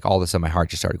 And it was like all of a sudden my heart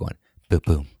just started going boom,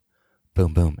 boom,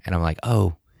 boom, boom. And I'm like,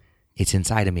 oh, it's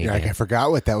inside of me again. Like I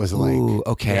forgot what that was like. Ooh,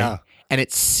 okay. Yeah. And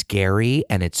it's scary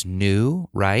and it's new,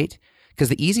 right? Because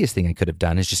the easiest thing I could have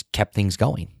done is just kept things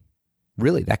going.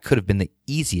 Really, that could have been the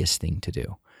easiest thing to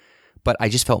do. But I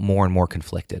just felt more and more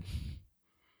conflicted.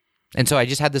 And so I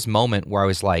just had this moment where I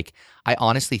was like, I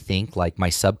honestly think like my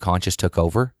subconscious took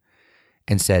over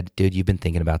and said, dude, you've been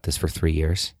thinking about this for 3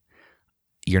 years.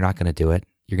 You're not going to do it.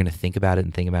 You're going to think about it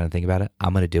and think about it and think about it.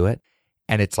 I'm going to do it.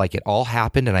 And it's like it all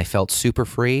happened and I felt super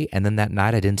free. And then that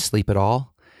night I didn't sleep at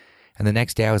all. And the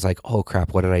next day I was like, oh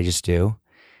crap, what did I just do?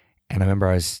 And I remember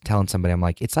I was telling somebody, I'm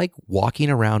like, it's like walking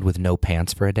around with no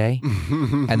pants for a day.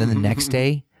 And then the next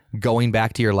day going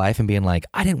back to your life and being like,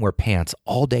 I didn't wear pants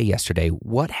all day yesterday.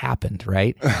 What happened,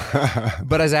 right?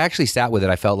 But as I actually sat with it,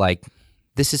 I felt like,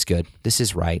 this is good. This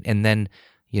is right. And then,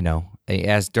 you know,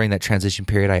 as during that transition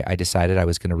period, I decided I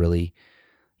was going to really,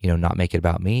 you know, not make it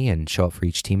about me and show up for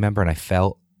each team member. And I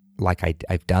felt like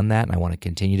I've done that and I want to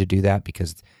continue to do that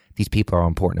because these people are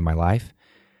important in my life.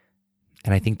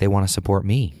 And I think they want to support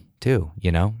me too,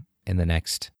 you know, in the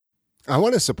next. I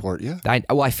want to support you.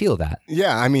 I feel that.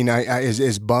 Yeah. I mean, I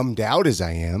as bummed out as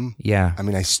I am. Yeah. I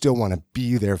mean, I still want to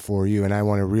be there for you. And I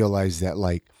want to realize that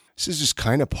like, this is just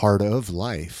kind of part of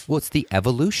life. Well, it's the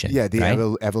evolution. Yeah, the right?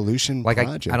 Evolution like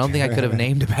Project. I don't think I could have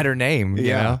named a better name.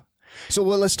 You know? So,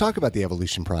 well, let's talk about the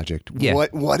Evolution Project. Yeah.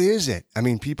 What is it? I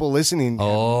mean, people listening have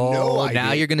no idea.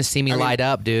 Now you're going to see me light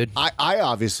up, dude. I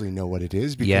obviously know what it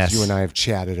is because Yes. you and I have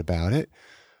chatted about it.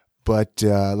 But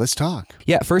let's talk.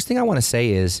 Yeah, first thing I want to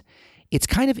say is it's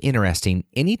kind of interesting.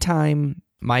 Anytime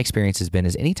my experience has been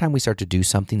is anytime we start to do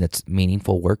something that's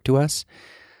meaningful work to us,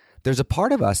 there's a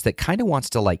part of us that kind of wants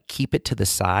to like keep it to the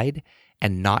side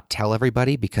and not tell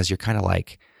everybody because you're kind of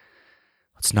like,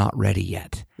 it's not ready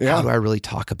yet. Yeah. How do I really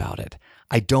talk about it?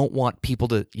 I don't want people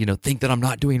to, you know, think that I'm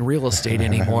not doing real estate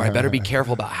anymore. I better be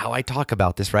careful about how I talk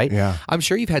about this, right? Yeah. I'm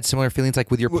sure you've had similar feelings like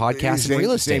with your podcast and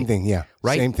real estate. Same thing, yeah.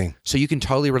 Right? Same thing. So you can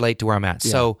totally relate to where I'm at.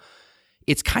 Yeah. So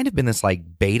it's kind of been this like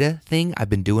beta thing I've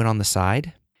been doing on the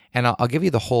side. And I'll give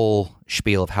you the whole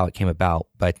spiel of how it came about.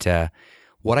 But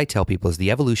what I tell people is the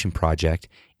Evolution Project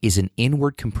is an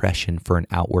inward compression for an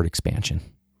outward expansion.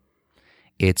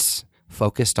 It's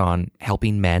focused on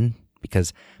helping men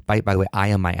because, by the way, I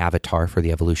am my avatar for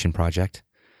the Evolution Project.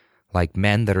 Like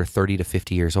men that are 30 to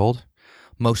 50 years old.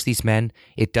 Most of these men,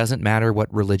 it doesn't matter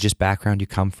what religious background you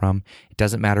come from. It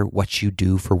doesn't matter what you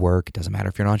do for work. It doesn't matter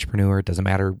if you're an entrepreneur. It doesn't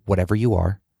matter whatever you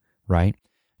are, right?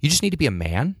 You just need to be a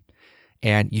man,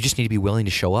 and you just need to be willing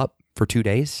to show up for 2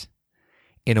 days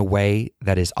in a way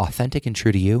that is authentic and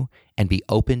true to you, and be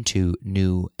open to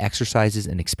new exercises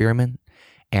and experiment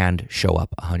and show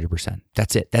up 100%.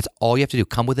 That's it. That's all you have to do.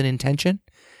 Come with an intention.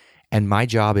 And my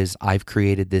job is I've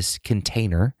created this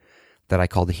container that I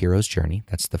call the Hero's Journey.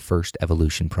 That's the first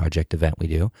Evolution Project event we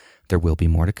do. There will be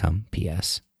more to come,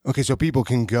 P.S. Okay, so people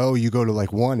can go, you go to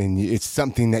like one and it's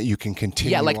something that you can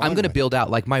continue. Yeah, like I'm going to build out,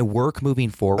 like my work moving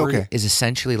forward is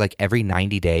essentially like every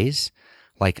 90 days,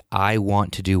 like I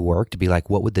want to do work to be like,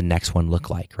 what would the next one look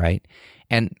like, right?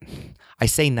 And I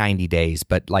say 90 days,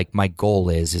 but like my goal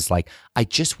is like, I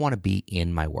just want to be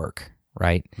in my work,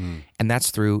 right? And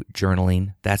that's through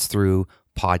journaling, that's through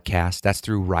podcasts, that's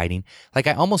through writing. Like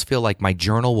I almost feel like my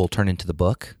journal will turn into the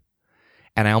book,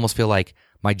 and I almost feel like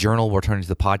my journal will turn into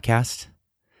the podcast.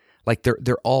 Like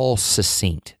they're all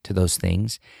succinct to those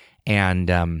things. And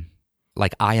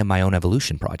like I am my own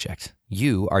evolution project.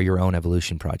 You are your own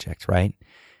evolution project, right?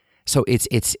 So it's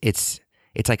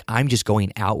like I'm just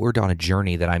going outward on a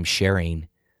journey that I'm sharing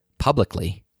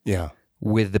publicly. Yeah.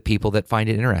 With the people that find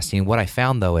it interesting. And what I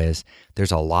found though is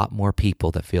there's a lot more people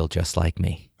that feel just like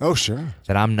me. Oh, sure.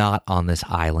 That I'm not on this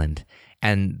island.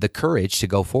 And the courage to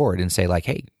go forward and say like,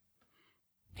 hey,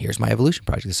 here's my Evolution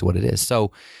Project. This is what it is.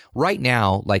 So right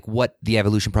now, like what the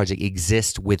Evolution Project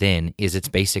exists within is it's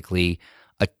basically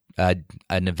an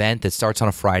event that starts on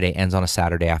a Friday, ends on a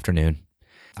Saturday afternoon.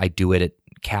 I do it at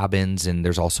cabins, and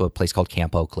there's also a place called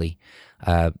Camp Oakley.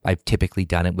 I've typically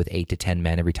done it with 8 to 10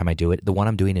 men every time I do it. The one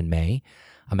I'm doing in May,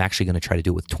 I'm actually going to try to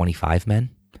do it with 25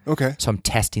 men. Okay. So I'm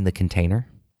testing the container.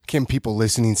 Can people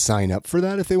listening sign up for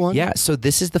that if they want? Yeah. So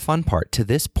this is the fun part. To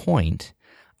this point,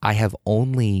 I have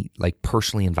only like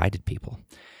personally invited people.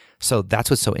 So that's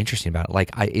what's so interesting about it. Like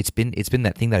it's been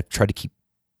that thing that I've tried to keep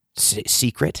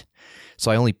secret. So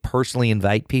I only personally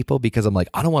invite people because I'm like,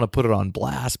 I don't want to put it on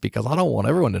blast because I don't want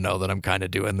everyone to know that I'm kind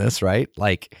of doing this, right?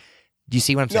 Like, do you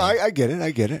see what I'm saying? No, I get it.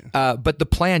 I get it. But the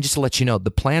plan, just to let you know,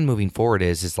 the plan moving forward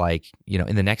is like, you know,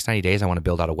 in the next 90 days, I want to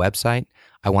build out a website.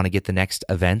 I want to get the next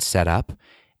event set up.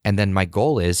 And then my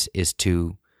goal is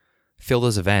to fill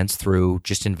those events through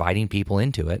just inviting people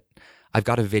into it. I've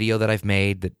got a video that I've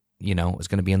made that, you know, is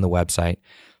going to be on the website.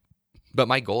 But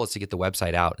my goal is to get the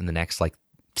website out in the next like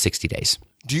 60 days.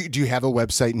 Do you have a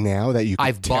website now that you can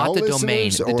I've bought the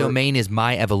domain. Or? The domain is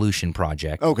My Evolution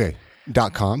Project. Okay.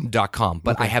 .com.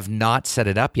 But I have not set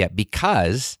it up yet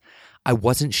because I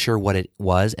wasn't sure what it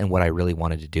was and what I really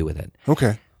wanted to do with it.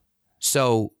 Okay.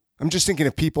 So I'm just thinking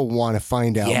if people want to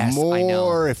find out more, I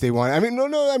know. if they want, I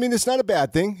mean, it's not a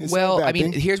bad thing. Here's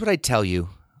what I'd tell you.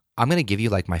 I'm going to give you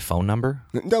like my phone number.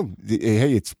 No,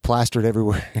 hey, it's plastered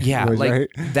everywhere. Yeah. Like right?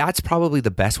 That's probably the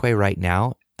best way right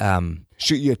now.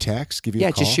 Shoot you a text, give you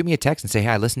a call. Just shoot me a text and say, hey,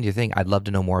 I listened to your thing. I'd love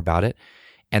to know more about it.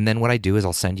 And then what I do is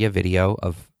I'll send you a video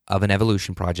of an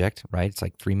evolution project, right? It's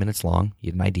like 3 minutes long.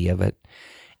 You get an idea of it.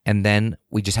 And then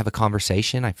we just have a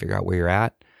conversation. I figure out where you're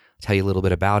at, tell you a little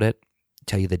bit about it,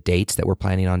 tell you the dates that we're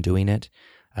planning on doing it.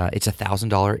 It's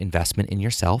 $1,000 investment in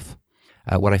yourself.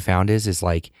 What I found is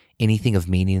like anything of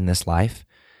meaning in this life,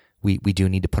 we do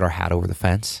need to put our hat over the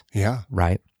fence. Yeah.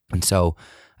 Right. And so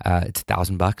it's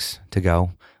 $1,000 to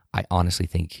go. I honestly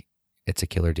think it's a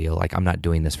killer deal. Like I'm not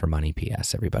doing this for money,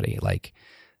 P.S. everybody. Like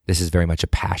this is very much a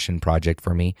passion project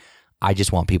for me. I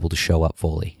just want people to show up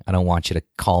fully. I don't want you to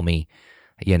call me,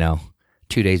 2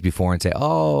 days before and say,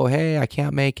 oh, hey, I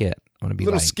can't make it. I want to be a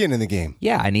little skin in the game.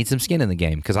 Yeah, I need some skin in the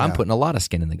game because I'm putting a lot of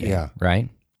skin in the game. Yeah. Right.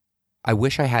 I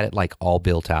wish I had it like all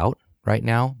built out right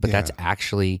now, but that's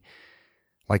actually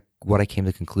like what I came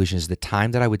to the conclusion is the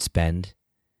time that I would spend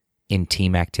in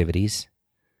team activities.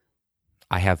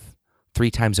 I have 3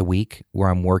 times a week where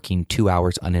I'm working 2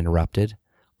 hours uninterrupted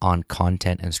on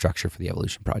content and structure for the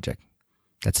Evolution Project.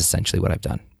 That's essentially what I've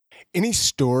done. Any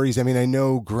stories? I mean, I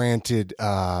know, granted,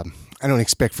 I don't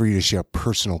expect for you to share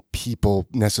personal people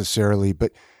necessarily,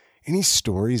 but any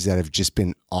stories that have just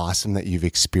been awesome that you've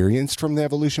experienced from the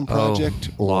Evolution Project?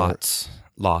 Lots.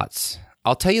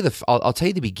 I'll tell you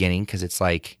the beginning because it's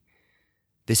like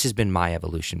this has been my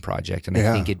Evolution Project, and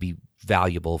I think it'd be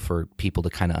valuable for people to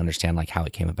kind of understand like how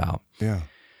it came about. Yeah.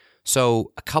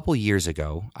 So a couple years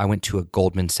ago, I went to a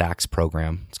Goldman Sachs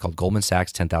program. It's called Goldman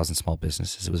Sachs 10,000 Small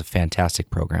Businesses. It was a fantastic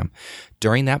program.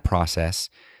 During that process,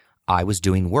 I was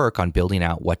doing work on building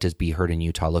out what does Be Heard in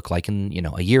Utah look like in,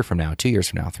 a year from now, 2 years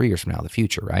from now, 3 years from now, the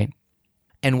future, right?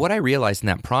 And what I realized in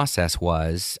that process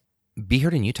was Be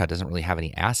Heard in Utah doesn't really have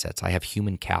any assets. I have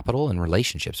human capital and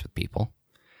relationships with people.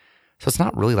 So it's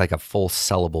not really like a full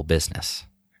sellable business,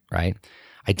 right?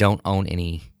 I don't own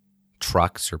any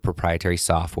trucks or proprietary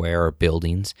software or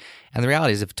buildings. And the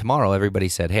reality is if tomorrow everybody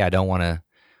said, hey, I don't want to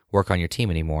work on your team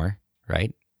anymore,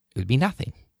 right? It would be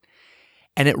nothing.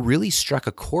 And it really struck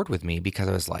a chord with me because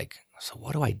I was like, so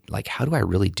how do I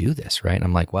really do this, right? And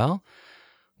I'm like, well,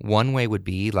 one way would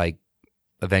be like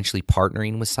eventually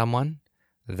partnering with someone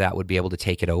that would be able to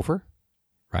take it over,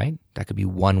 right? That could be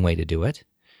one way to do it.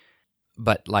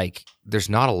 But like, there's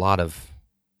not a lot of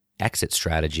exit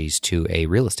strategies to a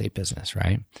real estate business,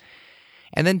 right?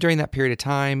 And then during that period of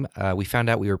time, we found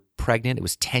out we were pregnant. It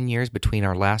was 10 years between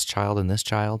our last child and this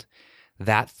child.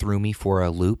 That threw me for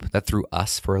a loop. That threw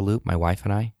us for a loop, my wife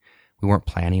and I. We weren't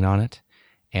planning on it.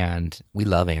 And we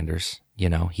love Anders.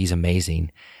 He's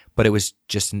amazing. But it was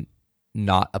just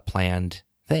not a planned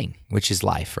thing, which is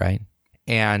life, right?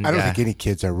 And I don't think any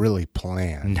kids are really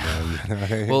planned.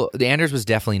 No. Well, the Anders was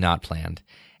definitely not planned.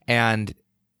 And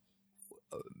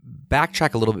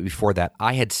backtrack a little bit before that,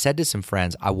 I had said to some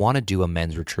friends, I want to do a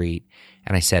men's retreat.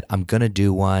 And I said, I'm going to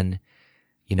do one,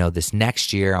 this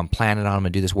next year. I'm planning on, I'm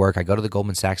going to do this work. I go to the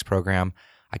Goldman Sachs program.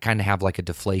 I kind of have like a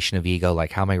deflation of ego.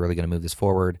 Like, how am I really going to move this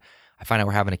forward? I find out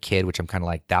we're having a kid, which I'm kind of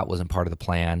like, that wasn't part of the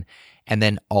plan. And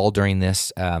then all during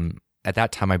this, at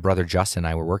that time, my brother Justin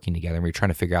and I were working together, and we were trying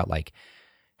to figure out like,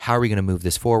 how are we going to move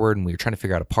this forward? And we were trying to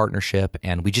figure out a partnership,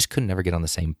 and we just couldn't ever get on the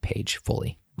same page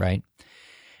fully, right?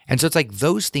 And so it's like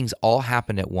those things all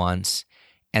happened at once.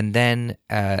 And then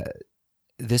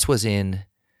this was in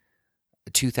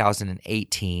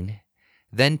 2018.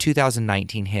 Then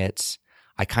 2019 hits.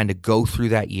 I kind of go through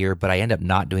that year, but I end up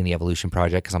not doing the Evolution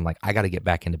Project because I'm like, I got to get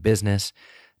back into business.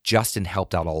 Justin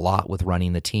helped out a lot with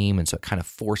running the team, and so it kind of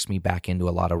forced me back into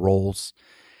a lot of roles.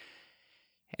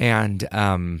 And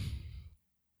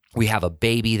we have a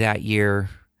baby that year,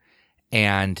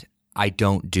 and I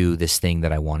don't do this thing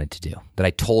that I wanted to do, that I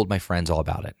told my friends all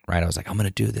about it, right? I was like, I'm going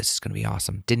to do this. It's going to be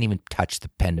awesome. Didn't even touch the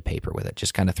pen to paper with it.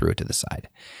 Just kind of threw it to the side.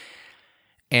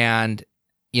 And,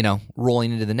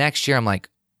 rolling into the next year, I'm like,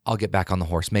 I'll get back on the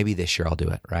horse. Maybe this year I'll do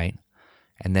it, right?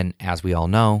 And then, as we all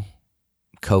know,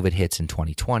 COVID hits in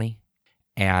 2020.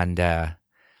 And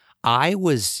I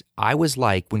was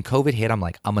like, when COVID hit, I'm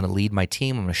like, I'm going to lead my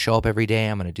team. I'm going to show up every day.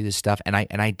 I'm going to do this stuff. And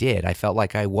I did. I felt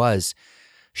like I was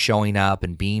showing up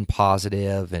and being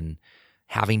positive and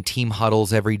having team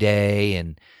huddles every day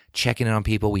and checking in on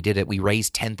people. We did it. We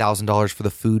raised $10,000 for the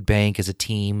food bank as a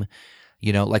team.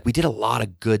 Like we did a lot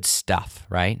of good stuff,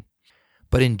 right?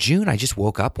 But in June, I just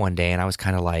woke up one day and I was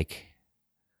kind of like,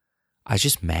 I was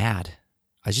just mad.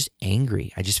 I was just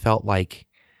angry. I just felt like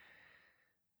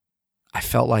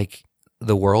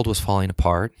the world was falling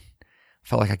apart. I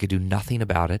felt like I could do nothing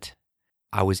about it.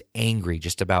 I was angry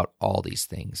just about all these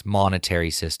things, monetary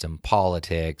system,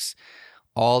 politics,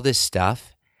 all this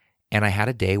stuff. And I had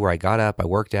a day where I got up, I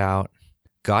worked out,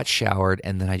 got showered,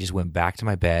 and then I just went back to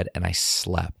my bed and I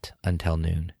slept until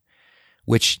noon,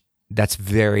 which that's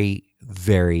very,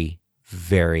 very,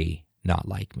 very not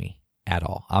like me at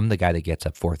all. I'm the guy that gets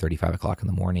up 4:30, 5 o'clock in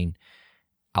the morning.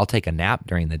 I'll take a nap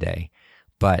during the day,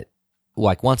 but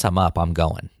like once I'm up, I'm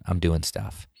going, I'm doing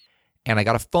stuff. And I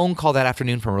got a phone call that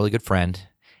afternoon from a really good friend,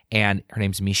 and her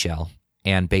name's Michelle.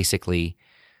 And basically,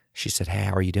 she said, hey,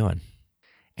 how are you doing?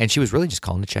 And she was really just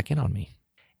calling to check in on me.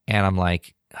 And I'm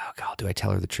like, oh, God, do I tell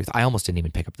her the truth? I almost didn't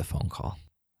even pick up the phone call.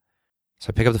 So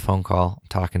I pick up the phone call, I'm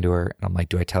talking to her, and I'm like,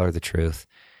 do I tell her the truth?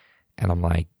 And I'm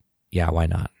like, yeah, why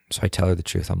not? So I tell her the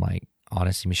truth. I'm like,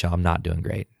 honestly, Michelle, I'm not doing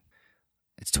great.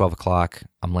 It's 12 o'clock.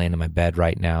 I'm laying in my bed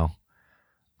right now.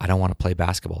 I don't want to play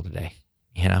basketball today.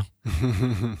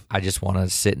 I just want to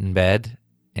sit in bed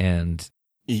and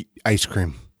eat ice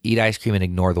cream and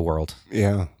ignore the world.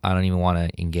 Yeah. I don't even want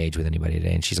to engage with anybody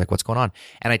today. And she's like, what's going on?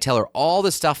 And I tell her all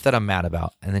the stuff that I'm mad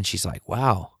about. And then she's like,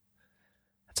 wow,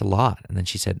 that's a lot. And then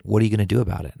she said, what are you going to do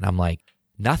about it? And I'm like,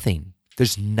 nothing.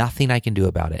 There's nothing I can do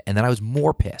about it. And then I was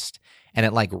more pissed, and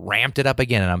it like ramped it up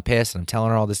again. And I'm pissed, and I'm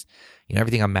telling her all this,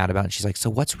 everything I'm mad about. And she's like, so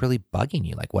what's really bugging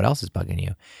you? Like, what else is bugging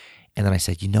you? And then I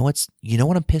said, you know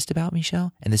what I'm pissed about,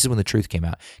 Michelle? And this is when the truth came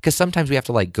out. Because sometimes we have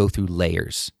to like go through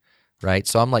layers, right?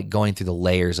 So I'm like going through the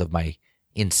layers of my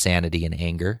insanity and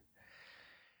anger.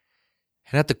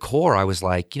 And at the core, I was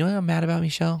like, you know what I'm mad about,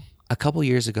 Michelle? A couple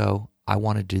years ago, I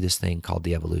wanted to do this thing called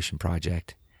the Evolution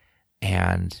Project.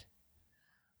 And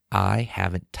I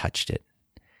haven't touched it.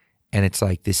 And it's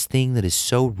like this thing that is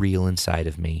so real inside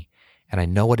of me. And I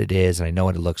know what it is, and I know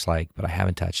what it looks like, but I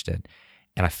haven't touched it.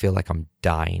 and I feel like I'm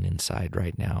dying inside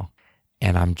right now.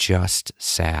 And I'm just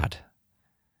sad.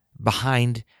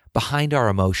 Behind our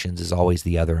emotions is always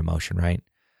the other emotion, right?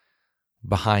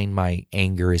 Behind my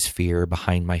anger is fear.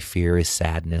 Behind my fear is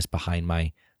sadness. Behind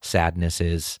my sadness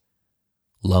is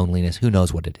loneliness. Who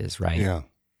knows what it is, right? Yeah.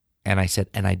 And I said,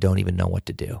 and I don't even know what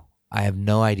to do. I have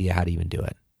no idea how to even do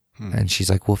it. And she's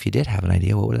like, well, if you did have an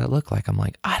idea, what would that look like? I'm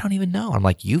like, I don't even know. I'm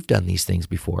like, you've done these things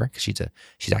before, because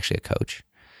she's actually a coach.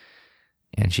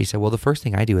 And she said, well, the first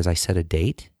thing I do is I set a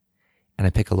date and I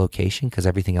pick a location, because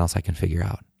everything else I can figure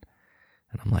out.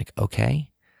 And I'm like, okay.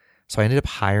 So I ended up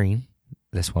hiring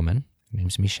this woman. Her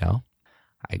name's Michelle.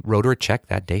 I wrote her a check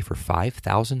that day for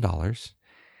 $5,000,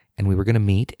 and we were going to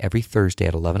meet every Thursday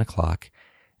at 11 o'clock,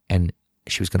 and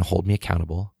she was going to hold me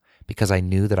accountable, because I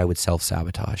knew that I would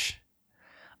self-sabotage.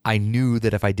 I knew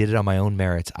that if I did it on my own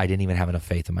merits, I didn't even have enough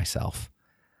faith in myself.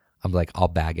 I'm like, I'll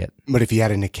bag it. But if you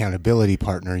had an accountability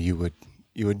partner, you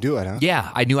would do it, huh?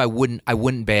 Yeah, I knew I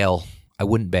wouldn't bail. I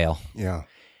wouldn't bail. Yeah.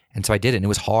 And so I did it, and it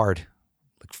was hard.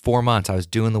 Like 4 months, I was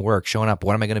doing the work, showing up.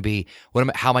 What am I going to be?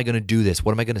 How am I going to do this?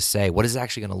 What am I going to say? What is it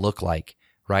actually going to look like?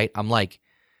 Right? I'm like,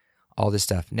 all this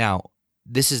stuff. Now,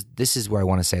 this is where I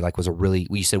want to say, like,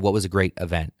 you said, what was a great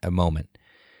event, a moment?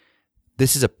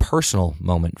 This is a personal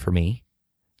moment for me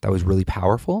that was really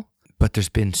powerful, but there's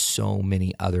been so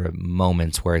many other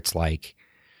moments where it's like,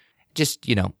 just,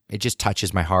 it just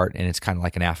touches my heart, and it's kind of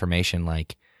like an affirmation,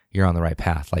 like, you're on the right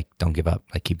path, like, don't give up,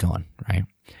 like, keep going, right?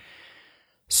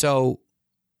 So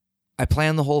I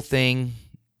plan the whole thing,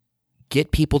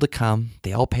 get people to come.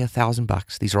 They all pay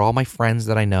 $1,000. These are all my friends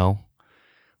that I know,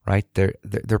 right?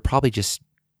 They're probably just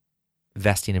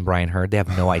vesting in Brian Hurd. They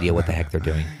have no idea what the heck they're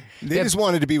doing. They just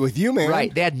wanted to be with you, man.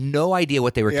 Right. They had no idea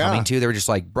what they were coming to. They were just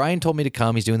like, Brian told me to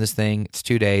come. He's doing this thing. It's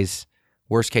 2 days.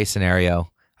 Worst case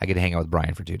scenario, I get to hang out with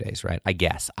Brian for 2 days, right? I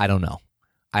guess. I don't know.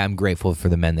 I am grateful for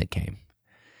the men that came.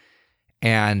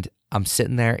 And I'm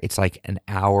sitting there. It's like an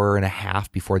hour and a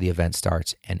half before the event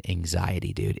starts, and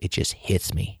anxiety, dude, it just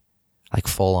hits me like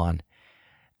full on.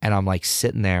 And I'm like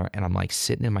sitting there, and I'm like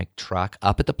sitting in my truck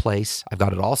up at the place. I've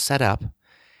got it all set up.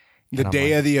 The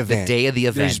day of the event. The day of the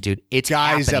event, dude. It's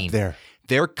guys happening. Up there.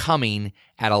 They're coming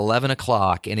at 11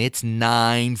 o'clock, and it's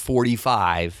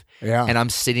 9:45. Yeah. And I'm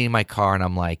sitting in my car, and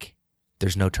I'm like,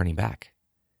 there's no turning back.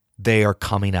 They are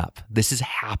coming up. This is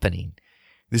happening.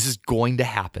 This is going to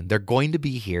happen. They're going to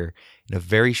be here in a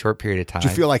very short period of time. Did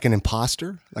you feel like an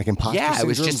imposter? Like imposter syndrome? Yeah, it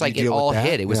was just like it all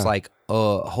hit. It was like,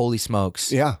 oh, holy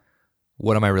smokes. Yeah.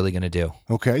 What am I really going to do?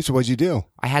 Okay, so what'd you do?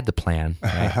 I had the plan.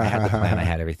 Right? I had the plan. I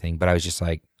had everything. But I was just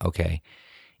like, okay.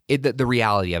 The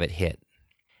reality of it hit.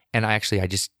 And I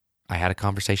had a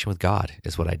conversation with God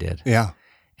is what I did. Yeah.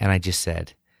 And I just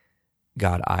said,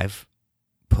 God, I've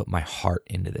put my heart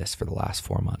into this for the last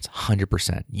 4 months,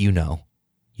 100%.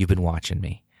 You've been watching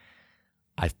me.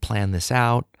 I've planned this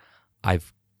out.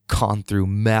 I've gone through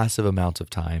massive amounts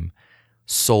of time,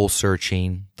 soul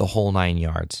searching, the whole 9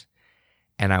 yards.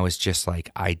 And I was just like,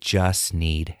 I just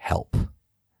need help.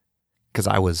 Because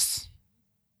I was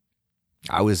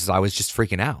just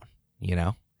freaking out,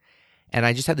 And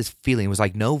I just had this feeling. It was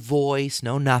like no voice,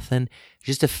 no nothing.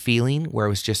 Just a feeling where it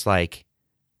was just like,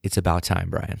 it's about time,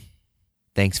 Brian.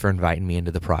 Thanks for inviting me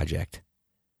into the project.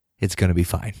 It's going to be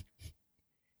fine.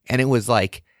 And it was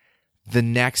like the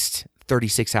next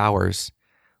 36 hours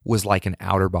was like an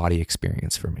outer body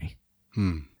experience for me.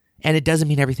 And it doesn't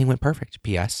mean everything went perfect,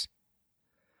 P.S.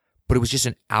 But it was just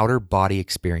an outer body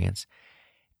experience.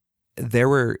 There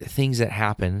were things that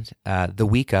happened the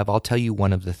week of. I'll tell you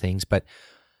one of the things, but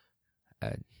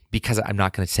because I'm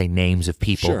not going to say names of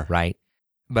people, sure. Right?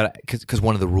 But because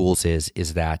one of the rules is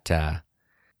that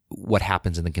what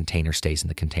happens in the container stays in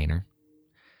the container.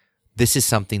 This is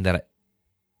something that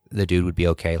the dude would be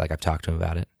okay. Like I've talked to him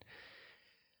about it.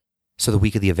 So the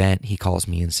week of the event, he calls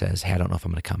me and says, "Hey, I don't know if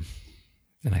I'm going to come."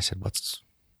 And I said,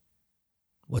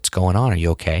 "What's going on? Are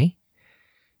you okay?"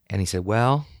 And he said,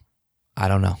 "Well, I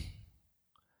don't know.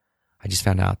 I just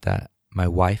found out that my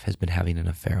wife has been having an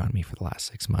affair on me for the last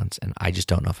 6 months, and I just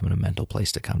don't know if I'm in a mental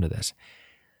place to come to this."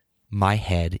 My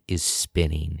head is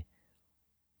spinning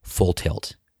full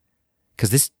tilt. Because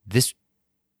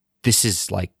this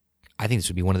is like, I think this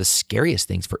would be one of the scariest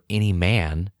things for any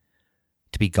man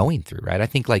to be going through, right? I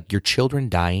think like your children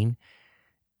dying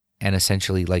and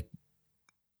essentially like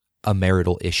a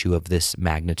marital issue of this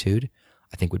magnitude,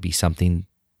 I think would be something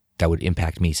that would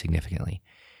impact me significantly.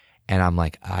 And I'm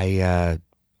like, I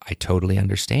totally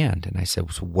understand. And I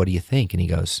said, "So what do you think?" And he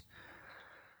goes,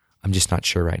 "I'm just not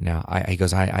sure right now." He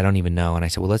goes, I don't even know. And I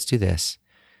said, "Well, let's do this.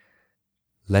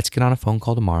 Let's get on a phone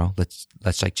call tomorrow. Let's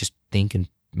like just think and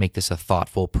make this a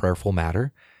thoughtful, prayerful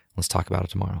matter. Let's talk about it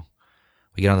tomorrow."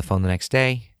 We get on the phone the next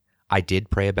day. I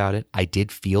did pray about it. I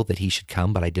did feel that he should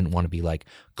come, but I didn't want to be like,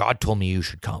 God told me you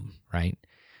should come, right?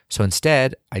 So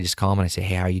instead, I just call him and I say,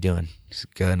 hey, how are you doing? He's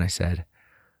good. And I said,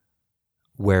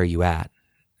 where are you at?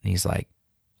 And he's like,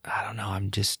 I don't know. I'm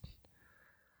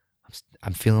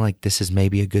feeling like this is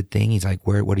maybe a good thing. He's like,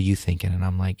 what are you thinking? And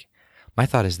I'm like, my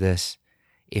thought is this.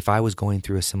 If I was going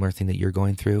through a similar thing that you're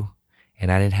going through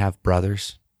and I didn't have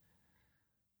brothers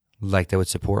like that would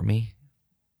support me,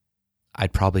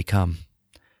 I'd probably come.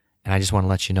 And I just want to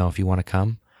let you know, if you want to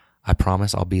come, I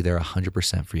promise I'll be there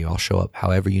 100% for you. I'll show up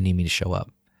however you need me to show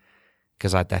up.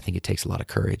 Because I think it takes a lot of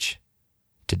courage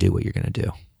to do what you're going to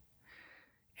do.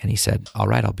 And he said, all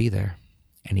right, I'll be there.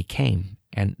 And he came.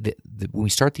 And when we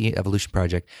start the Evolution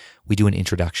Project, we do an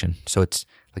introduction. So it's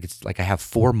like I have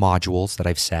 4 modules that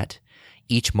I've set.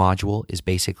 Each module is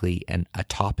basically a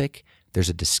topic. There's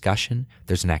a discussion,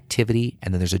 there's an activity,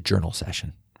 and then there's a journal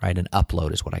session, right? An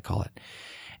upload is what I call it.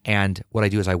 And what I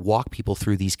do is I walk people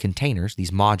through these containers,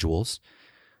 these modules,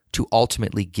 to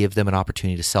ultimately give them an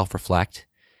opportunity to self-reflect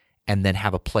and then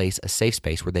have a safe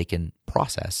space where they can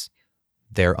process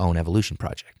their own evolution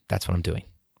project. That's what I'm doing,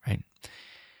 right?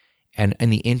 And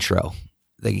in the intro,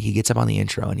 he gets up on the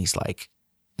intro and he's like,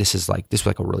 this was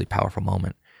like a really powerful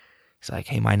moment. He's like,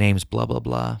 hey, my name's blah, blah,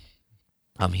 blah.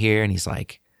 I'm here. And he's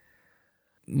like,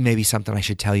 maybe something I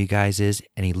should tell you guys is,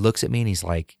 and he looks at me and he's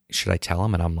like, should I tell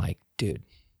him? And I'm like, dude,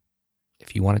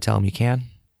 if you want to tell him, you can,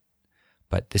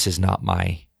 but this is not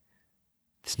my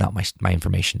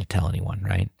information to tell anyone,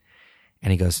 right?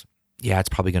 And he goes, yeah, it's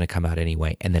probably going to come out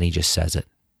anyway. And then he just says it.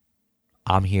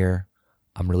 I'm here.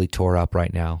 I'm really tore up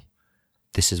right now.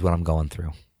 This is what I'm going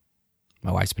through.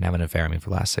 My wife's been having an affair on me for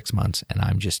the last 6 months, and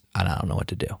I don't know what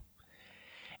to do.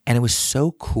 And it was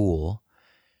so cool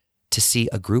to see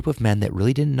a group of men that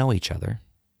really didn't know each other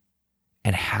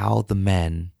and how the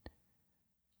men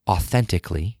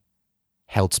authentically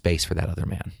held space for that other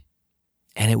man.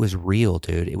 And it was real,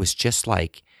 dude. It was just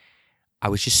like, I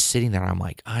was just sitting there and I'm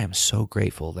like, I am so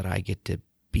grateful that I get to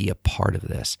be a part of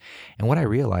this. And what I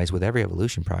realized with every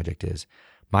evolution project is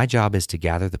my job is to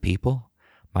gather the people.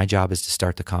 My job is to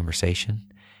start the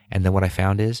conversation. And then what I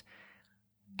found is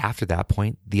after that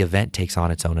point, the event takes on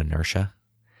its own inertia.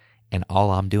 And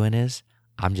all I'm doing is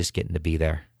I'm just getting to be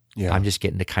there. Yeah. I'm just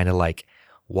getting to kind of like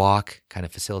walk, kind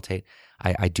of facilitate.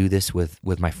 I do this with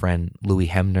my friend Louis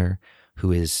Hemner,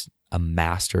 who is a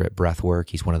master at breath work.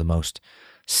 He's one of the most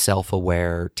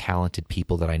self-aware, talented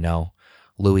people that I know.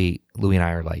 Louis and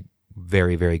I are like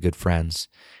very, very good friends.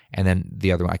 And then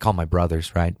the other one, I call my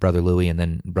brothers, right? Brother Louis and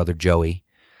then brother Joey.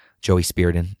 Joey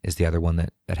Spearden is the other one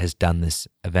that has done this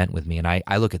event with me. And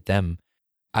I look at them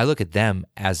to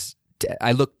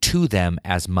them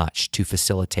as much to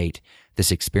facilitate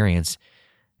this experience.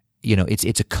 You know,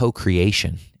 it's a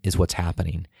co-creation is what's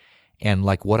happening. And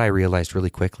like what I realized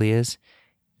really quickly is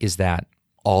that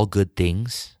all good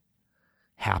things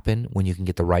happen when you can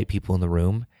get the right people in the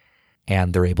room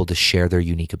and they're able to share their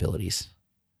unique abilities.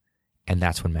 And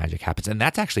that's when magic happens. And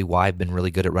that's actually why I've been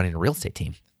really good at running a real estate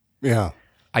team. Yeah.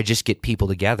 I just get people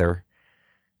together.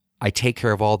 I take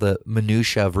care of all the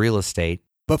minutia of real estate.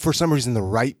 But for some reason, the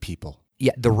right people.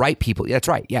 Yeah, the right people. That's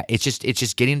right. Yeah, it's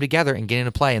just getting them together and getting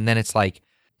to play. And then it's like,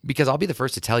 because I'll be the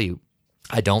first to tell you,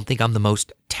 I don't think I'm the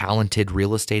most talented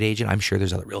real estate agent. I'm sure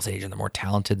there's other real estate agents that are more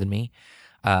talented than me.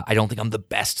 I don't think I'm the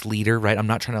best leader, right? I'm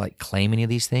not trying to like claim any of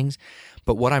these things.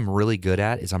 But what I'm really good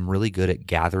at is I'm really good at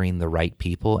gathering the right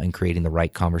people and creating the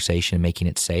right conversation and making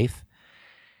it safe.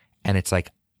 And it's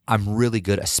like, I'm really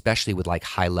good, especially with like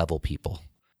high level people,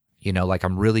 you know, like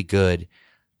I'm really good.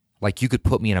 Like you could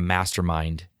put me in a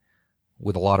mastermind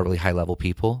with a lot of really high level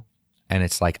people. And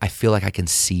it's like, I feel like I can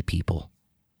see people.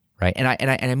 Right. And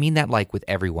I mean that like with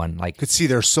everyone, like could see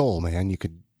their soul, man. You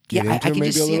could get into I can maybe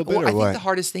just a see little it. bit. Well, or I what? think the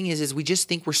hardest thing is we just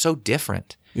think we're so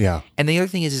different. Yeah. And the other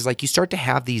thing is like you start to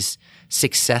have these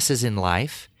successes in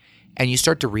life and you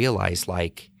start to realize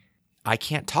like I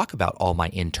can't talk about all my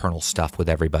internal stuff with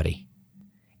everybody.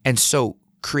 And so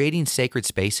creating sacred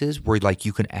spaces where like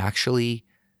you can actually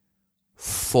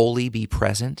fully be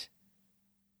present,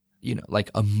 you know, like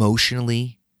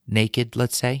emotionally naked,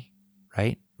 let's say,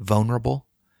 right? Vulnerable.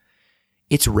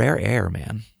 It's rare air,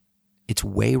 man. It's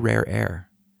way rare air.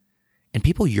 And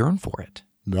people yearn for it.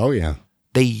 Oh, yeah.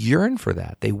 They yearn for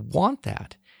that. They want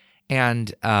that.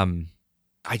 And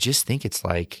I just think it's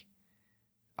like,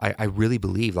 I really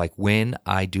believe like when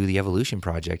I do the Evolution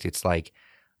Project, it's like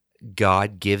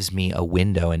God gives me a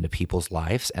window into people's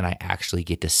lives and I actually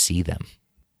get to see them.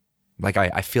 Like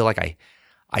I feel like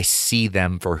I see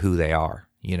them for who they are,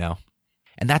 you know?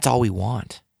 And that's all we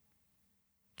want.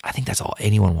 I think that's all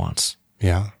anyone wants.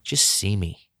 Yeah. Just see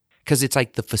me. Because it's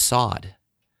like the facade.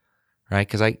 right?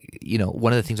 Because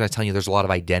one of the things I was telling you, there's a lot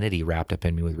of identity wrapped up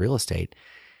in me with real estate.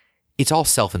 It's all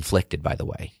self-inflicted, by the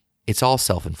way. It's all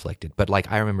self-inflicted. But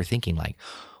like, I remember thinking like,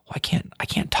 well, I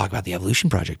can't talk about the Evolution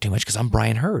Project too much because I'm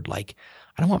Brian Hurd. Like,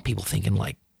 I don't want people thinking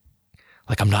like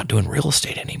I'm not doing real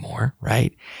estate anymore,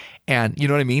 right? And you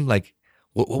know what I mean? Like,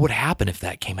 what would happen if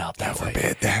that came out that way?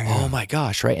 Forbid that. Oh my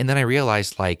gosh, right? And then I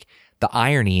realized like the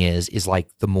irony is like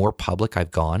the more public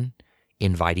I've gone,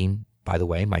 inviting, by the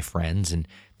way, my friends and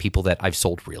people that I've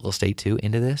sold real estate to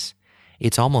into this,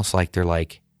 it's almost like they're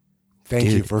like, thank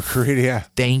you for creating. Yeah.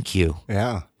 Thank you.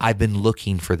 Yeah. I've been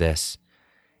looking for this.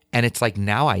 And it's like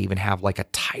now I even have like a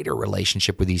tighter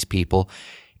relationship with these people.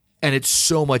 And it's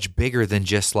so much bigger than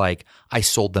just like I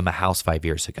sold them a house 5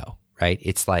 years ago, right?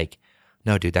 It's like,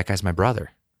 no, dude, that guy's my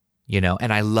brother,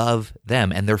 and I love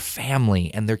them and their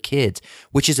family and their kids,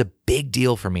 which is a big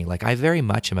deal for me. Like I very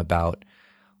much am about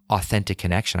authentic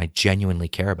connection. I genuinely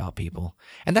care about people.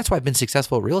 And that's why I've been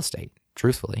successful at real estate,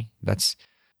 truthfully. That's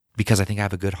because I think I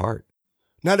have a good heart.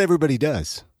 Not everybody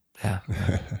does. Yeah.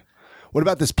 What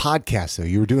about this podcast, though?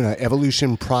 You were doing an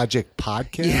Evolution Project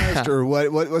podcast, or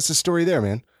what? What's the story there,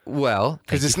 man? Well,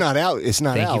 because it's not out. It's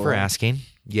not out. Thank you for asking.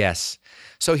 Yes.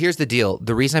 So here's the deal.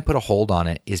 The reason I put a hold on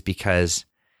it is because,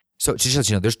 so just so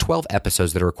you know, there's 12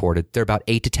 episodes that are recorded. They're about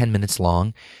 8 to 10 minutes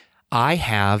long. I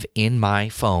have in my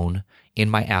phone, in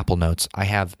my Apple Notes, I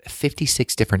have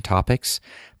 56 different topics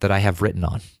that I have written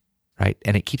on, right?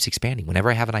 And it keeps expanding. Whenever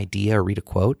I have an idea or read a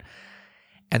quote,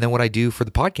 and then what I do for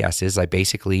the podcast is I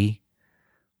basically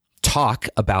talk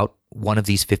about one of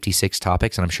these 56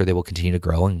 topics, and I'm sure they will continue to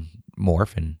grow and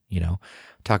morph and,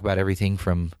 talk about everything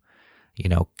from,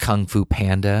 Kung Fu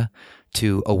Panda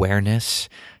to awareness,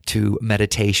 to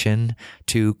meditation,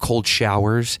 to cold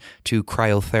showers, to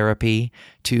cryotherapy,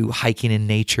 to hiking in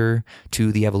nature,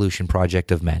 to the Evolution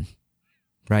Project of men,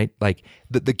 right? Like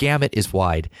the gamut is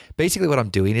wide. Basically what I'm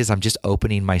doing is I'm just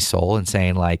opening my soul and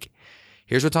saying like,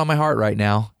 here's what's on my heart right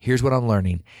now. Here's what I'm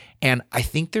learning. And I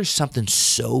think there's something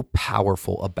so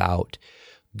powerful about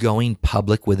going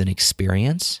public with an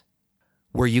experience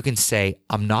where you can say,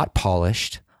 I'm not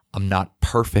polished. I'm not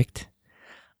perfect.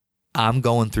 I'm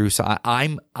going through, so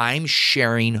I'm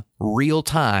sharing real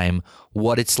time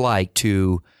what it's like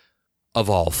to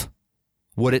evolve,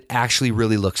 what it actually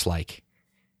really looks like.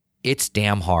 It's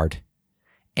damn hard.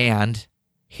 And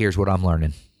here's what I'm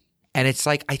learning. And it's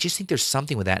like, I just think there's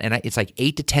something with that. And it's like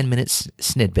 8 to 10 minutes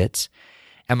snidbits.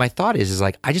 And my thought is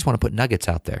like, I just want to put nuggets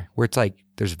out there where it's like,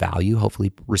 there's value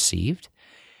hopefully received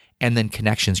and then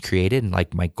connections created. And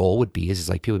like my goal would be is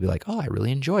like, people would be like, oh, I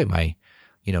really enjoy my,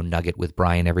 nugget with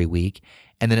Brian every week.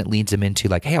 And then it leads them into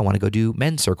like, hey, I want to go do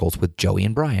men's circles with Joey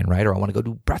and Brian, right? Or I want to go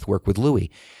do breath work with Louie.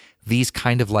 These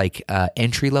kind of like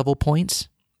entry level points,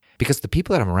 because the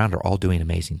people that I'm around are all doing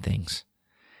amazing things.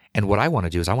 And what I want to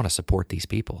do is I want to support these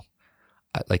people.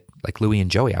 Like Louie and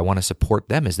Joey, I want to support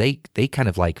them as they kind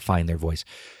of like find their voice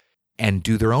and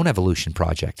do their own evolution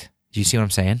project. Do you see what I'm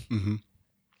saying? Mm-hmm.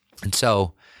 And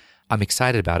so I'm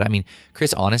excited about it. I mean,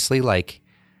 Chris, honestly, like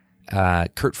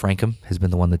Kurt Frankum has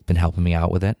been the one that's been helping me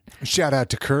out with it. Shout out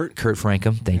to Kurt. Kurt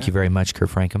Frankum. Thank you very much, Kurt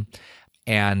Frankum.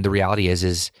 And the reality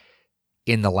is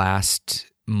in the last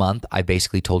month, I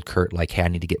basically told Kurt like, hey, I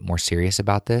need to get more serious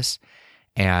about this.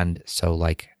 And so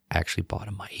like, I actually bought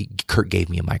a mic. Kurt gave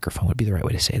me a microphone would be the right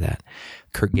way to say that.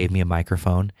 Kurt gave me a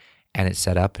microphone and it's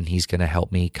set up and he's going to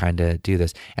help me kind of do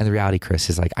this. And the reality, Chris,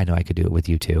 is like, I know I could do it with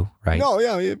you too, right? No,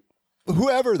 yeah.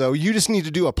 Whoever though, you just need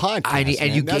to do a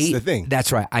podcast. That's the thing.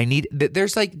 That's right.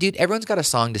 There's like, dude, everyone's got a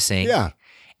song to sing. Yeah.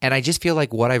 And I just feel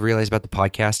like what I've realized about the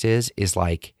podcast is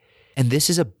like, and this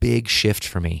is a big shift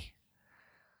for me.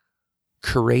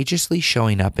 Courageously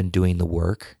showing up and doing the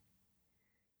work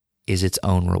is its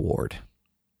own reward.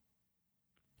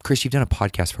 Chris, you've done a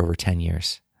podcast for over 10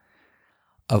 years.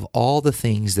 Of all the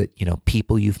things that,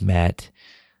 people you've met,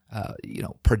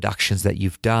 productions that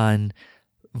you've done,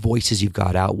 voices you've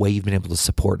got out, way you've been able to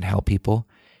support and help people.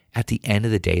 At the end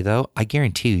of the day, though, I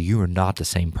guarantee you are not the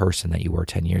same person that you were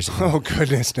 10 years ago. Oh,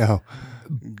 goodness, no.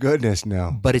 Goodness,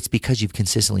 no. But it's because you've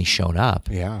consistently shown up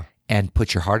and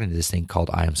put your heart into this thing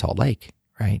called I Am Salt Lake,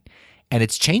 right? And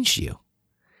it's changed you.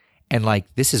 And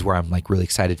like, this is where I'm like really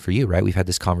excited for you, right? We've had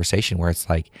this conversation where it's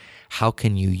like, how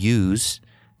can you use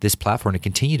this platform to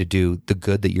continue to do the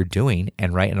good that you're doing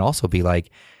and right? And also be like,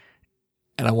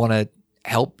 and I want to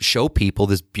help show people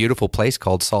this beautiful place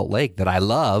called Salt Lake that I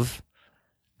love.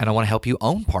 And I want to help you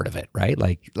own part of it, right?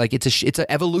 Like it's an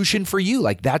evolution for you.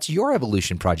 Like that's your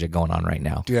evolution project going on right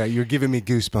now. Yeah, you're giving me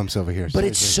goosebumps over here. But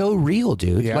it's so real,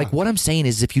 dude. Yeah. Like what I'm saying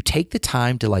is if you take the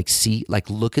time to like see, like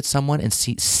look at someone and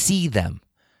see them,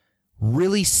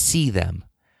 really see them,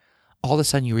 all of a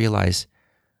sudden you realize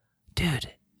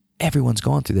dude, everyone's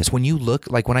going through this. When you look,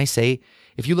 like when I say,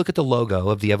 if you look at the logo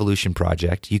of the Evolution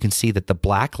Project, you can see that the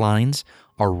black lines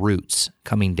are roots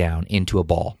coming down into a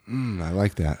ball. I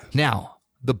like that. Now,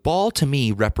 the ball to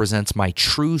me represents my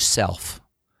true self.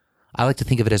 I like to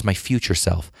think of it as my future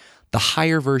self, the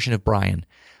higher version of Brian,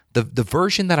 the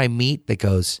version that I meet that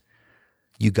goes,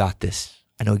 you got this.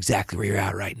 I know exactly where you're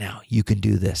at right now. You can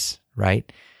do this,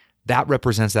 right? That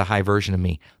represents that high version of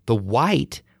me. The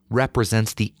white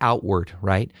represents the outward,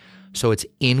 right? So it's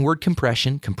inward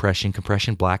compression,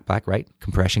 black, right?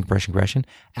 Compression,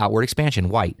 outward expansion,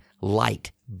 white,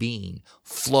 light, being,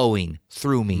 flowing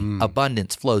through me.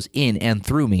 Abundance flows in and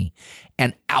through me.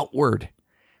 And outward,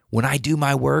 when I do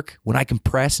my work, when I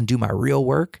compress and do my real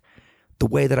work, the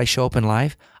way that I show up in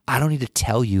life, I don't need to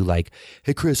tell you like,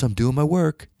 hey, Chris, I'm doing my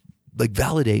work. Like,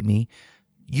 validate me.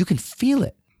 You can feel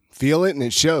it. Feel it and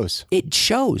it shows. It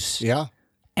shows. Yeah.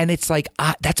 And it's like,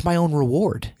 that's my own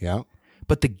reward. Yeah.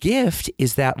 But the gift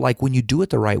is that, like, when you do it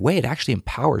the right way, it actually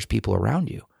empowers people around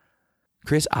you.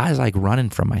 Chris, I was like running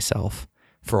from myself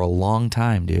for a long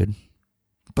time, dude.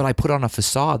 But I put on a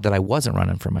facade that I wasn't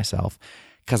running from myself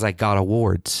because I got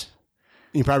awards.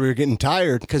 You probably were getting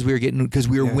tired. Because we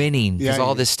were winning, because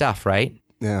all this stuff, right?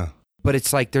 Yeah. But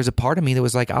it's like, there's a part of me that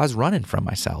was like, I was running from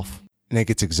myself. And it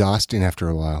gets exhausting after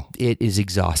a while. It is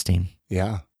exhausting.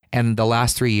 Yeah. And the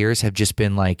last 3 years have just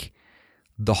been like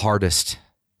the hardest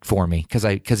for me because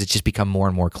it's just become more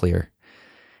and more clear.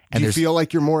 And do you feel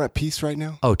like you're more at peace right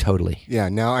now? Oh, totally. Yeah.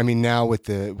 Now with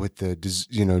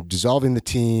the dissolving the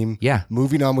team,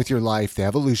 moving on with your life, the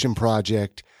Evolution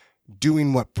Project,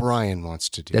 doing what Brian wants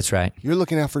to do. That's right. You're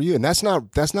looking out for you, and that's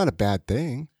not a bad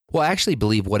thing. Well, I actually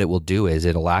believe what it will do is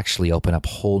it'll actually open up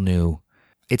whole new.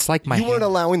 It's like you weren't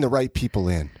allowing the right people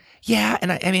in. Yeah,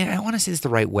 and I want to say this the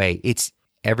right way. It's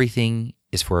everything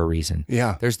is for a reason.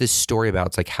 Yeah. There's this story about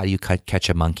it's like how do you catch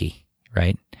a monkey,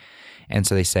 right? And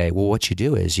so they say, well, what you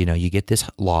do is, you get this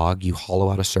log, you hollow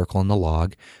out a circle in the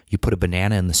log, you put a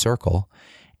banana in the circle,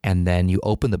 and then you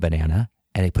open the banana,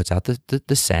 and it puts out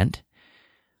the scent.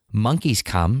 Monkeys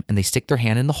come, and they stick their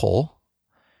hand in the hole,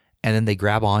 and then they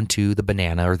grab onto the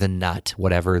banana or the nut,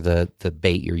 whatever the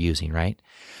bait you're using, right?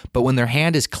 But when their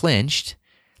hand is clenched,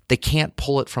 they can't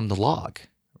pull it from the log,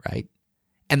 right?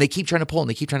 And they keep trying to pull,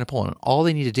 and all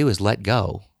they need to do is let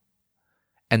go,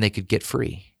 and they could get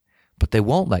free. But they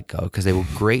won't let go because they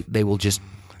will just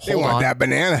hold they want on. That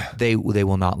banana. They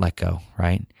will not let go,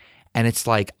 right? And it's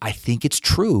like, I think it's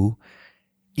true.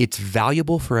 It's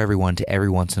valuable for everyone to every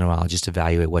once in a while just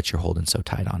evaluate what you're holding so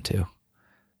tight onto.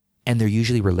 And they're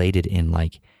usually related in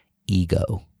like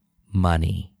ego,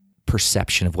 money,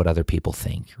 perception of what other people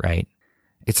think, right?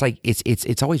 It's like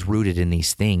it's always rooted in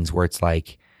these things where it's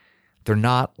like they're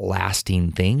not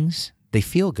lasting things. They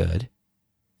feel good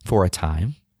for a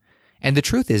time. And the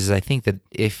truth is I think that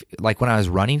if, like when I was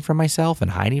running from myself and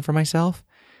hiding from myself,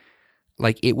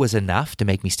 like it was enough to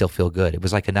make me still feel good. It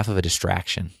was like enough of a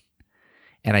distraction.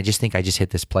 And I just think I just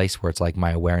hit this place where it's like my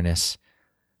awareness,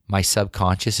 my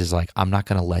subconscious is like, I'm not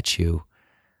going to let you.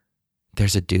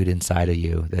 There's a dude inside of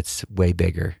you that's way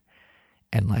bigger.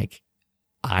 And like,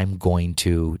 I'm going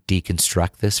to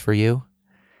deconstruct this for you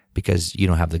because you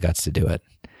don't have the guts to do it.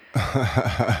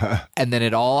 And then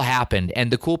it all happened.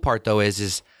 And the cool part though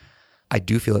is I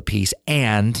do feel at peace,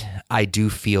 and I do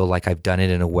feel like I've done it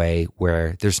in a way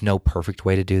where there's no perfect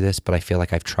way to do this, but I feel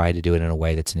like I've tried to do it in a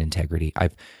way that's in integrity.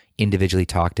 I've individually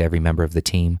talked to every member of the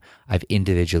team. I've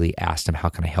individually asked them, how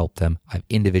can I help them? I've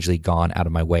individually gone out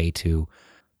of my way to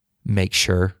make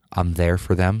sure I'm there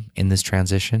for them in this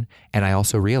transition. And I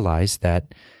also realize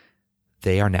that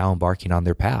they are now embarking on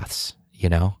their paths,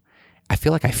 I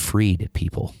feel like I freed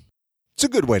people. It's a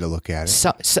good way to look at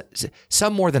it.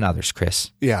 Some more than others,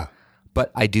 Chris. Yeah. But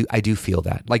I do feel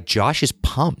that. Like Josh is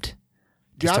pumped.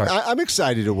 Yeah, I'm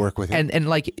excited to work with him. And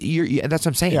like that's what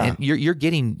I'm saying. Yeah. And you're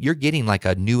getting like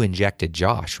a new injected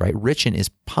Josh, right? Richin is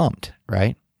pumped,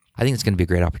 right? I think it's going to be a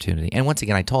great opportunity. And once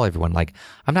again, I told everyone, like,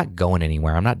 I'm not going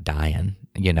anywhere. I'm not dying.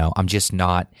 I'm just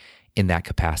not in that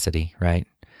capacity, right?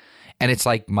 And it's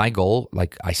like my goal,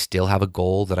 like I still have a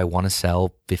goal that I want to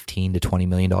sell $15 to $20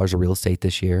 million of real estate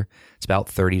this year. It's about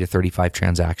 30 to 35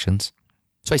 transactions.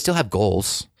 So I still have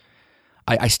goals.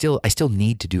 I still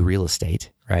need to do real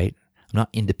estate, right? I'm not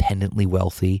independently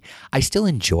wealthy. I still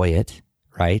enjoy it,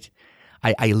 right?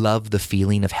 I love the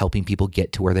feeling of helping people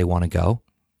get to where they want to go.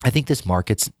 I think this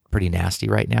market's pretty nasty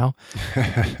right now.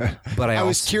 But I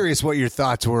was curious what your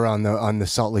thoughts were on the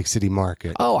Salt Lake City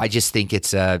market. Oh, I just think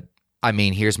it's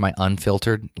here's my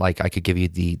unfiltered, like I could give you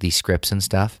the scripts and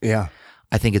stuff. Yeah.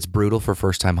 I think it's brutal for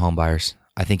first-time home buyers.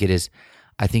 I think it is.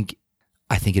 I think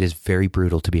I think it is very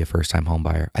brutal to be a first-time home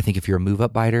buyer. I think if you're a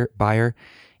move-up buyer,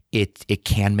 it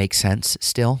can make sense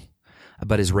still,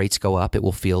 but as rates go up, it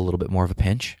will feel a little bit more of a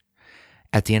pinch.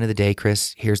 At the end of the day,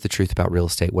 Chris, here's the truth about real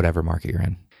estate, whatever market you're in.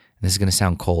 And this is going to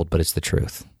sound cold, but it's the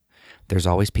truth. There's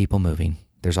always people moving.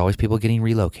 There's always people getting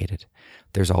relocated.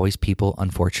 There's always people,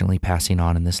 unfortunately, passing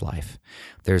on in this life.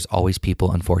 There's always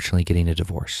people, unfortunately, getting a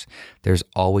divorce. There's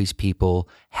always people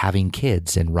having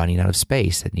kids and running out of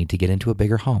space that need to get into a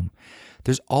bigger home.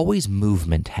 There's always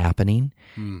movement happening.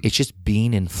 It's just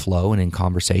being in flow and in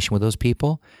conversation with those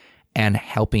people and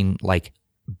helping like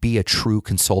be a true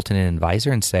consultant and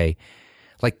advisor and say,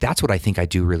 like, that's what I think I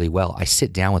do really well. I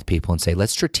sit down with people and say,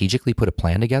 let's strategically put a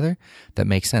plan together that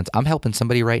makes sense. I'm helping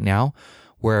somebody right now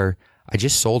where I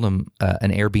just sold him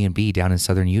an Airbnb down in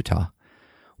southern Utah.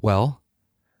 Well,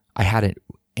 I had an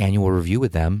annual review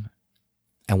with them,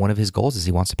 and one of his goals is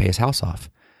he wants to pay his house off.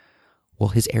 Well,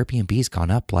 his Airbnb's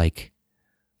gone up like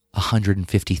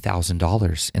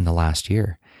 $150,000 in the last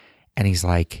year. And he's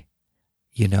like,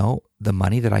 you know, the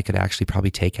money that I could actually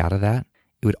probably take out of that,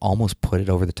 it would almost put it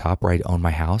over the top where I'd own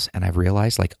my house. And I've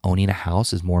realized like owning a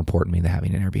house is more important to me than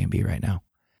having an Airbnb right now.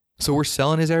 So we're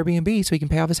selling his Airbnb so he can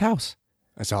pay off his house.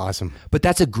 That's awesome. But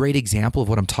that's a great example of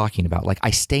what I'm talking about. Like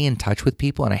I stay in touch with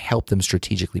people and I help them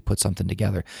strategically put something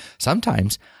together.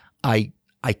 Sometimes I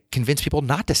convince people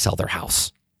not to sell their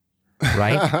house.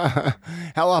 Right?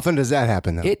 How often does that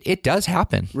happen though? It does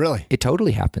happen. Really? It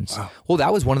totally happens. Wow. Well,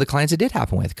 that was one of the clients it did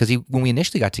happen with because when we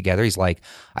initially got together, he's like,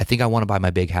 I think I want to buy my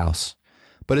big house.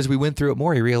 But as we went through it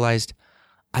more, he realized,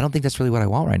 I don't think that's really what I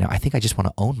want right now. I think I just want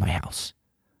to own my house.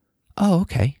 Oh,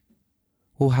 okay.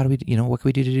 Well, how do we, what can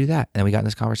we do to do that? And then we got in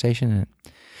this conversation. And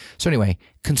so anyway,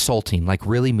 consulting, like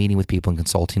really meeting with people and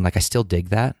consulting, like I still dig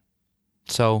that.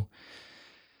 So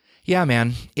yeah,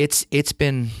 man, it's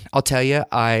been, I'll tell you,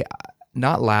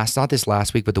 not this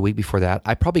last week, but the week before that,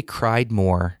 I probably cried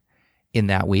more in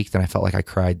that week than I felt like I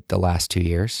cried the last 2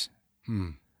 years.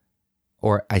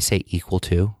 Or I say equal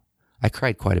to. I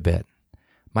cried quite a bit.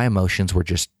 My emotions were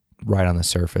just right on the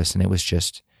surface, and it was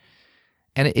just,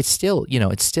 and it's still,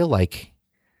 it's still like,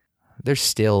 there's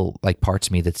still like parts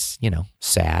of me that's,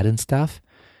 sad and stuff.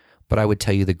 But I would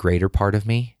tell you the greater part of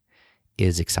me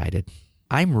is excited.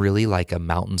 I'm really like a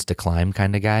mountains to climb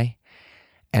kind of guy.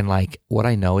 And like what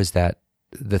I know is that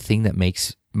the thing that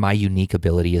makes my unique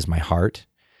ability is my heart.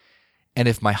 And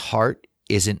if my heart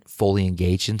isn't fully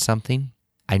engaged in something,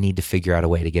 I need to figure out a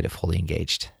way to get it fully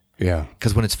engaged. Yeah.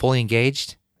 Because when it's fully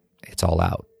engaged, it's all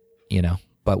out,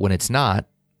 But when it's not,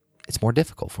 it's more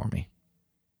difficult for me.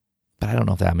 But I don't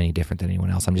know if I'm any different than anyone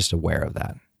else. I'm just aware of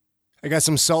that. I got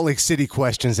some Salt Lake City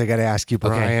questions I got to ask you,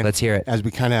 Brian. Okay, let's hear it. As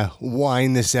we kind of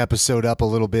wind this episode up a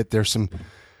little bit, there's some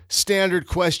standard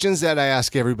questions that I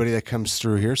ask everybody that comes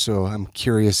through here. So I'm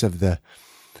curious of the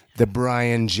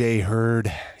Brian J.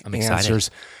 Hurd answers.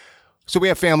 So we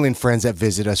have family and friends that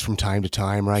visit us from time to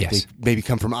time, right? Yes. They maybe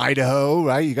come from Idaho,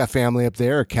 right? You got family up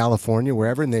there, or California,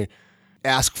 wherever, and they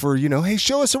ask for, hey,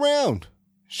 show us around.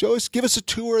 Give us a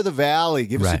tour of the valley.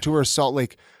 Give us a tour of Salt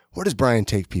Lake. Where does Brian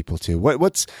take people to?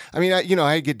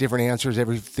 I get different answers,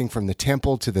 everything from the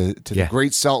temple to the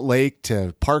Great Salt Lake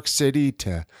to Park City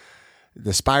to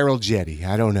the Spiral Jetty.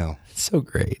 I don't know. It's so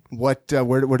great. Where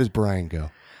does Brian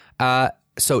go?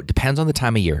 So it depends on the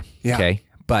time of year. Yeah. Okay.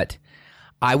 But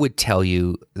I would tell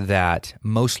you that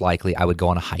most likely I would go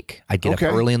on a hike. I'd get up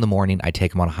early in the morning. I'd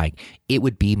take them on a hike. It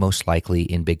would be most likely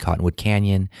in Big Cottonwood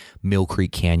Canyon, Mill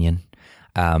Creek Canyon,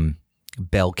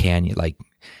 Bell Canyon. Like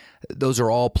those are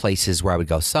all places where I would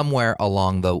go somewhere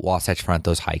along the Wasatch Front,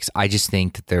 those hikes. I just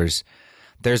think that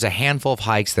there's a handful of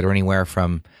hikes that are anywhere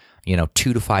from, 2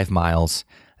 to 5 miles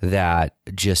that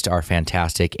just are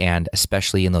fantastic. And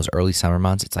especially in those early summer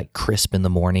months, it's like crisp in the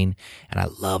morning. And I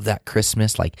love that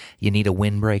crispness. Like you need a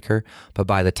windbreaker, but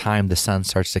by the time the sun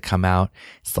starts to come out,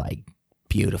 it's like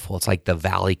beautiful. It's like the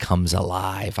valley comes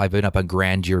alive. I've been up on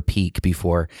Grandeur Peak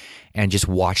before and just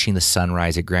watching the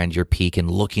sunrise at Grandeur Peak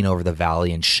and looking over the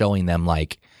valley and showing them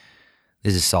like,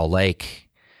 this is Salt Lake.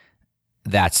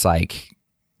 That's like,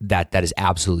 that is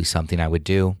absolutely something I would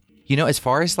do. As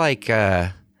far as like,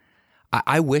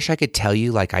 I wish I could tell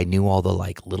you like I knew all the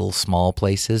like little small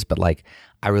places, but like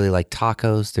I really like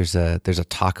tacos. There's a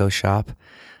taco shop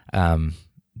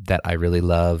that I really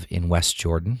love in West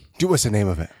Jordan. What's the name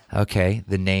of it? Okay,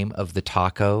 the name of the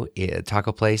taco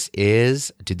place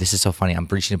is, dude, this is so funny. I'm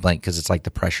reaching a blank because it's like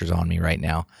the pressure's on me right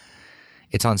now.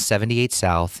 It's on 78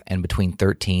 South and between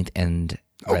 13th and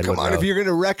Redwood come on! Road. If you're going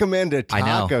to recommend a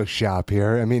taco shop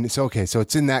here, I mean, it's okay. So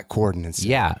it's in that coordinates.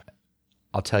 Yeah,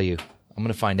 I'll tell you. I'm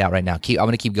going to find out right now. I'm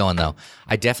going to keep going, though.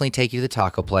 I definitely take you to the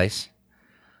taco place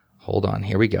Hold on.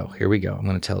 Here we go. I'm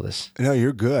going to tell this. No,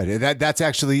 you're good. That's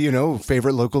actually,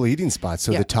 favorite local eating spot.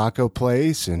 So the taco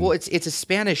place. And well, it's a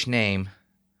Spanish name,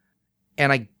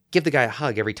 and I give the guy a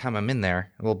hug every time I'm in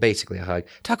there. Well, basically a hug.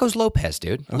 Tacos Lopez,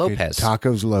 dude. Okay, Lopez.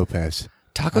 Tacos Lopez.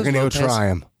 Tacos I'm going to go try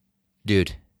them.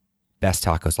 Dude, best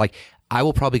tacos. Like, I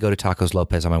will probably go to Tacos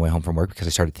Lopez on my way home from work because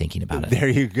I started thinking about it. There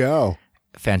you go.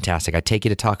 Fantastic. I take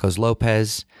you to Tacos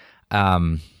Lopez.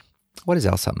 What is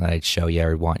else something that I'd show you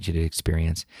or want you to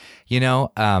experience?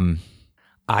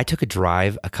 I took a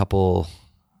drive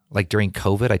during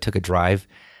COVID, I took a drive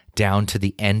down to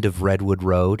the end of Redwood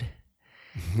Road.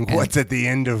 What's at the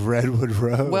end of Redwood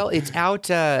Road? Well, it's out.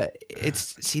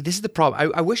 This is the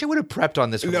problem. I wish I would have prepped on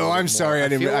this one. No, I'm sorry.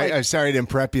 I'm sorry I didn't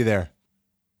prep you there.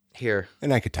 Here.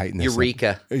 And I could tighten this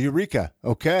Eureka. up. Eureka.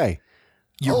 Okay.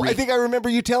 Oh, I think I remember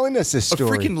you telling us this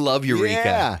story. I freaking love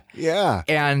Eureka. Yeah.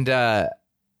 And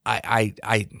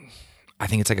I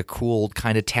think it's like a cool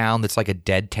kind of town that's like a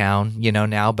dead town,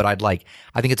 now. But I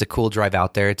think it's a cool drive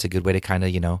out there. It's a good way to kind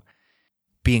of,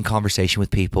 be in conversation with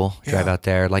people, drive out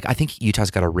there. Like, I think Utah's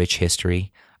got a rich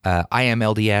history. I am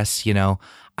LDS,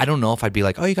 I don't know if I'd be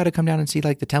like, oh, you got to come down and see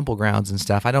like the temple grounds and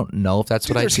stuff. I don't know if that's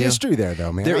what I'd do. There's history there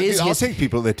though, man. I'll take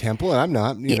people to the temple and I'm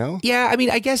not, Yeah, I mean,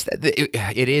 I guess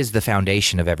it is the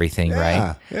foundation of everything,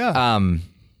 right? Yeah.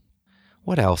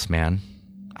 What else, man?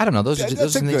 I don't know.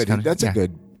 That's a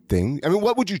good thing. I mean,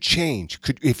 what would you change?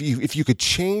 If you could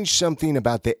change something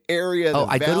about the area,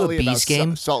 I'd go to a Bees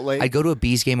game. Salt Lake. I'd go to a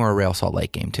Bees game or a Real Salt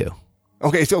Lake game too.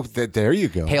 Okay, so there you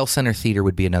go. Hale Center Theater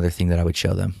would be another thing that I would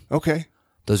show them. Okay.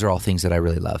 Those are all things that I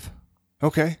really love.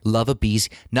 Okay. Love a Bees.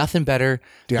 Nothing better.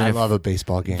 Dude, I love a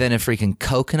baseball game. Than a freaking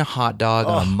Coke and a hot dog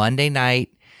on a Monday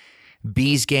night.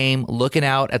 Bees game, looking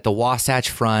out at the Wasatch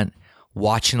Front,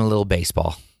 watching a little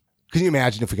baseball. Can you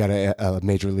imagine if we got a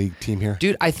major league team here?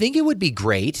 Dude, I think it would be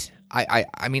great. I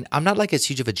mean, I'm not like as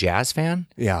huge of a Jazz fan.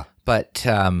 Yeah. But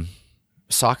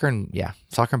soccer and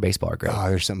baseball are great. Oh,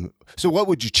 there's some. So what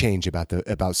would you change about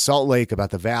Salt Lake, about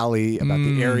the Valley, about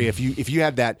the area? If you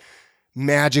had that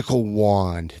magical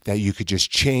wand that you could just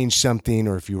change something,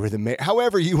 or if you were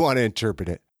however you want to interpret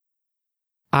it.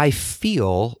 I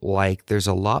feel like there's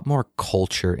a lot more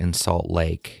culture in Salt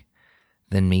Lake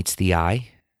than meets the eye.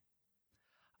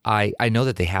 I know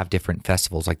that they have different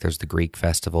festivals, like there's the Greek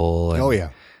festival.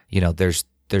 And, there's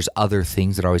other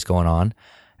things that are always going on.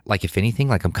 Like, if anything,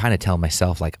 like I'm kind of telling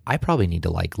myself, like I probably need to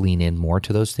like lean in more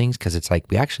to those things because it's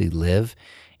like we actually live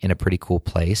in a pretty cool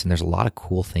place and there's a lot of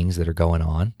cool things that are going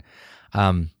on.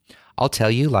 I'll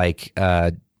tell you, like,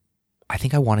 I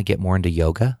think I want to get more into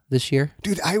yoga this year.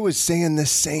 Dude, I was saying the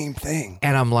same thing.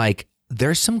 And I'm like,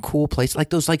 there's some cool places, like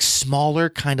those like smaller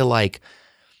kind of like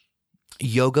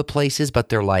yoga places, but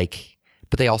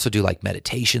they also do like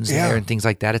meditations there and things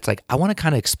like that. It's like, I want to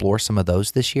kind of explore some of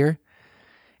those this year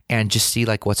and just see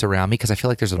like what's around me. Cause I feel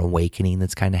like there's an awakening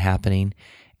that's kind of happening,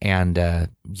 and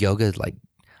yoga, like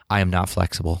I am not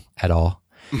flexible at all,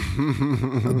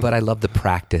 but I love the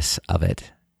practice of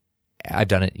it. I've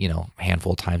done it, a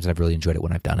handful of times, and I've really enjoyed it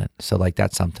when I've done it. So like,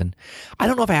 that's something. I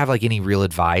don't know if I have like any real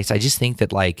advice. I just think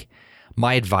that like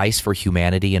my advice for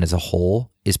humanity and as a whole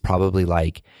is probably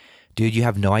like, dude, you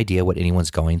have no idea what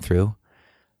anyone's going through.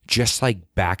 Just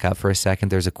like back up for a second.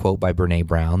 There's a quote by Brene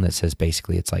Brown that says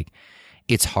basically it's like,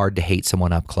 it's hard to hate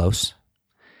someone up close.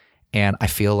 And I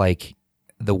feel like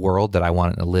the world that I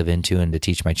want to live into and to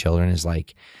teach my children is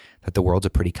like that the world's a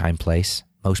pretty kind place.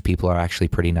 Most people are actually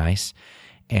pretty nice.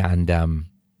 And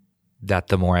that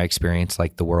the more I experience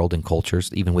like the world and cultures,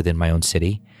 even within my own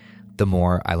city, the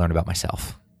more I learn about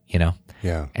myself, Yeah.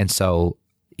 And so,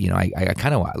 I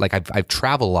kind of like, I've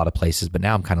traveled a lot of places, but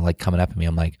now I'm kind of like coming up at me.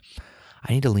 I'm like,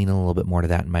 I need to lean in a little bit more to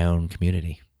that in my own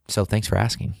community. So thanks for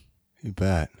asking. You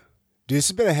bet. Dude, this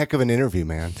has been a heck of an interview,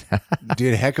 man.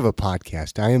 Dude, a heck of a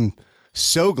podcast. I am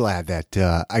so glad that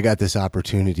I got this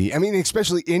opportunity. I mean,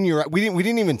 especially in we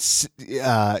didn't even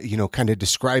kind of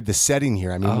describe the setting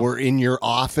here. I mean, we're in your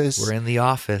office. We're in the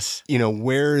office.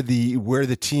 Where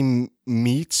the team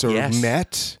meets or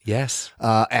met. Yes.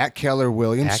 At Keller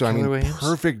Williams. Williams.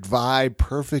 Perfect vibe,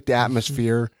 perfect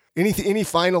atmosphere. Any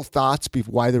final thoughts?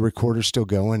 Why the recorder's still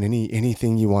going?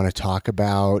 Anything you want to talk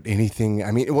about? Anything?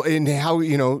 I mean, and how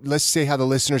let's say how the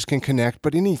listeners can connect.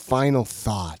 But any final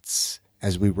thoughts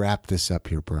as we wrap this up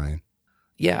here, Brian?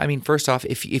 Yeah, I mean, first off,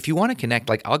 if you want to connect,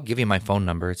 like I'll give you my phone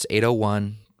number. It's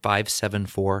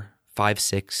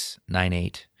 801-574-5698.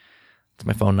 It's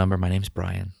my phone number. My name's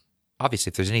Brian. Obviously,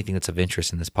 if there's anything that's of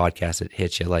interest in this podcast that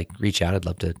hits you, like reach out. I'd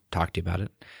love to talk to you about it.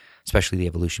 especially the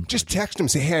Evolution Project. Just text him,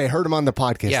 say, hey, I heard him on the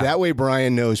podcast. Yeah. That way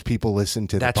Brian knows people listen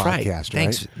to the podcast, right?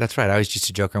 Thanks. That's right. I was just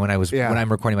a joker. When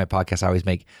I'm recording my podcast, I always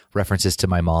make references to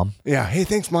my mom. Yeah. Hey,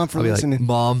 thanks, Mom, for listening. Like,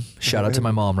 Mom, shout out to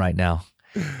my mom right now.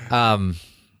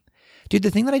 Dude,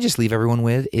 the thing that I just leave everyone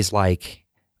with is like,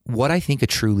 what I think a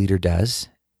true leader does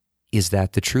is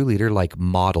that the true leader like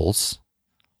models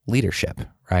leadership,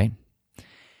 right?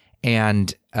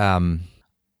 And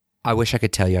I wish I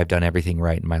could tell you I've done everything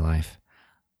right in my life.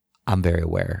 I'm very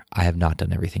aware I have not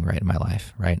done everything right in my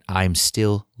life, right? I'm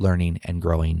still learning and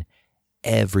growing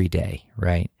every day,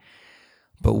 right?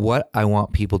 But what I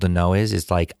want people to know is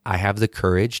like, I have the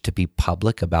courage to be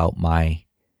public about my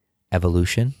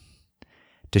evolution,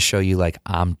 to show you like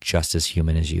I'm just as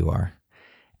human as you are.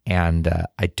 And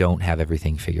I don't have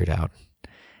everything figured out.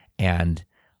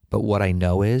 But what I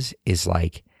know is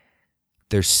like,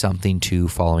 there's something to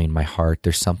following my heart.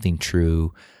 There's something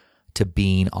true to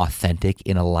being authentic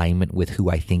in alignment with who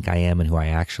I think I am and who I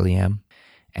actually am.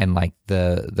 And like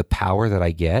the power that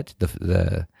I get,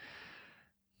 the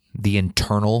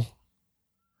internal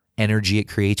energy it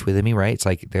creates within me, right? It's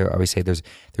like I always say there's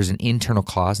an internal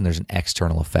cause and there's an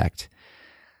external effect.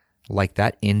 Like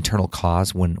that internal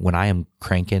cause, when I am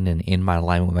cranking and in my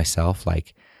alignment with myself,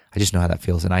 like I just know how that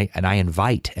feels. And I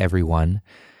invite everyone,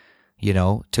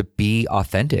 to be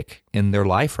authentic in their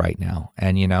life right now.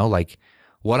 And, like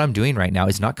what I'm doing right now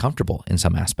is not comfortable in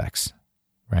some aspects,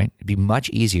 right? It'd be much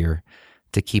easier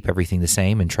to keep everything the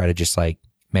same and try to just like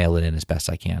mail it in as best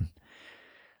I can.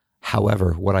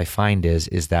 However, what I find is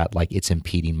that like it's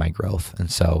impeding my growth. And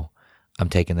so I'm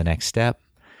taking the next step.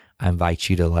 I invite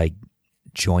you to like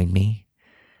join me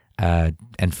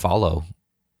and follow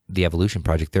the Evolution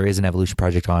Project. There is an Evolution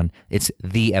Project it's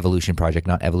the Evolution Project,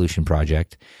 not Evolution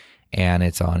Project. And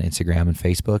it's on Instagram and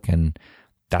Facebook. And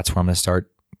that's where I'm going to start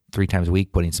 3 times a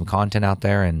week, putting some content out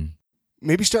there, and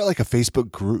maybe start like a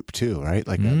Facebook group too, right?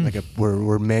 Like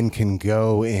where men can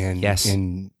go and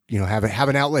have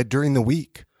an outlet during the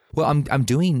week. Well, I'm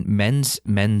doing men's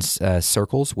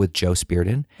circles with Joe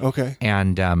Spearden. Okay.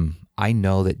 And I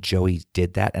know that Joey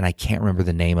did that, and I can't remember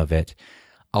the name of it.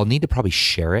 I'll need to probably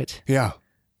share it. Yeah.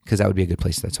 Because that would be a good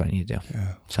place. That's what I need to do.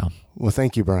 Yeah. So. Well,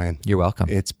 thank you, Brian. You're welcome.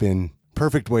 It's been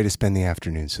perfect way to spend the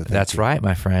afternoon. So that's right,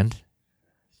 my friend.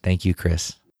 Thank you,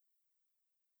 Chris.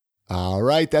 All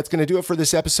right. That's going to do it for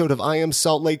this episode of I Am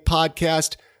Salt Lake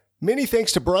Podcast. Many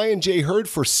thanks to Brian J. Hurd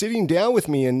for sitting down with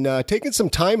me and taking some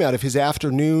time out of his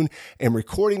afternoon and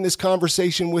recording this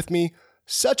conversation with me.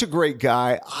 Such a great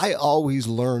guy. I always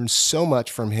learn so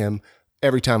much from him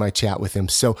every time I chat with him.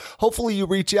 So hopefully you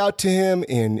reach out to him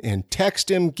and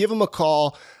text him, give him a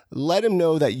call, let him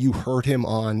know that you heard him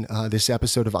on this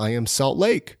episode of I Am Salt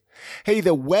Lake. Hey,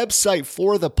 the website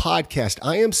for the podcast,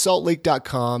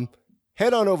 iamsaltlake.com.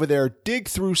 Head on over there, dig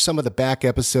through some of the back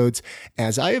episodes,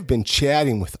 as I have been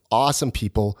chatting with awesome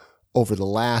people over the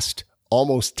last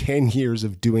almost 10 years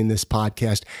of doing this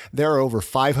podcast. There are over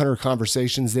 500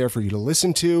 conversations there for you to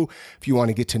listen to. If you want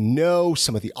to get to know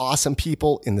some of the awesome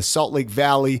people in the Salt Lake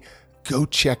Valley, go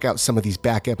check out some of these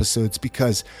back episodes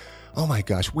because, oh my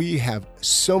gosh, we have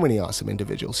so many awesome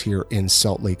individuals here in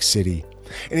Salt Lake City.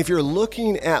 And if you're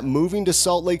looking at moving to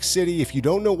Salt Lake City, if you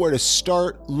don't know where to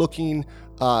start looking,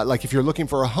 like if you're looking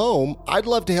for a home, I'd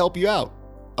love to help you out.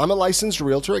 I'm a licensed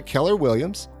realtor at Keller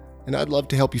Williams, and I'd love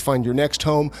to help you find your next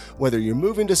home, whether you're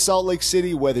moving to Salt Lake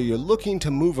City, whether you're looking to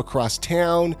move across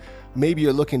town, maybe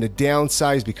you're looking to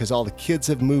downsize because all the kids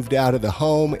have moved out of the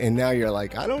home, and now you're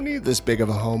like, I don't need this big of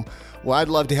a home. Well, I'd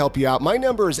love to help you out. My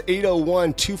number is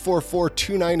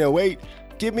 801-244-2908.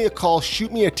 Give me a call,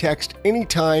 shoot me a text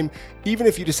anytime, even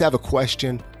if you just have a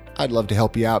question. I'd love to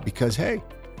help you out because, hey,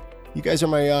 you guys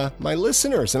are my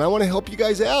listeners, and I want to help you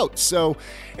guys out. So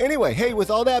anyway, hey,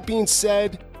 with all that being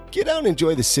said, get out and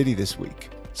enjoy the city this week.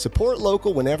 Support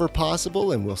local whenever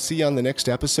possible, and we'll see you on the next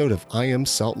episode of I Am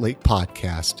Salt Lake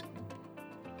Podcast.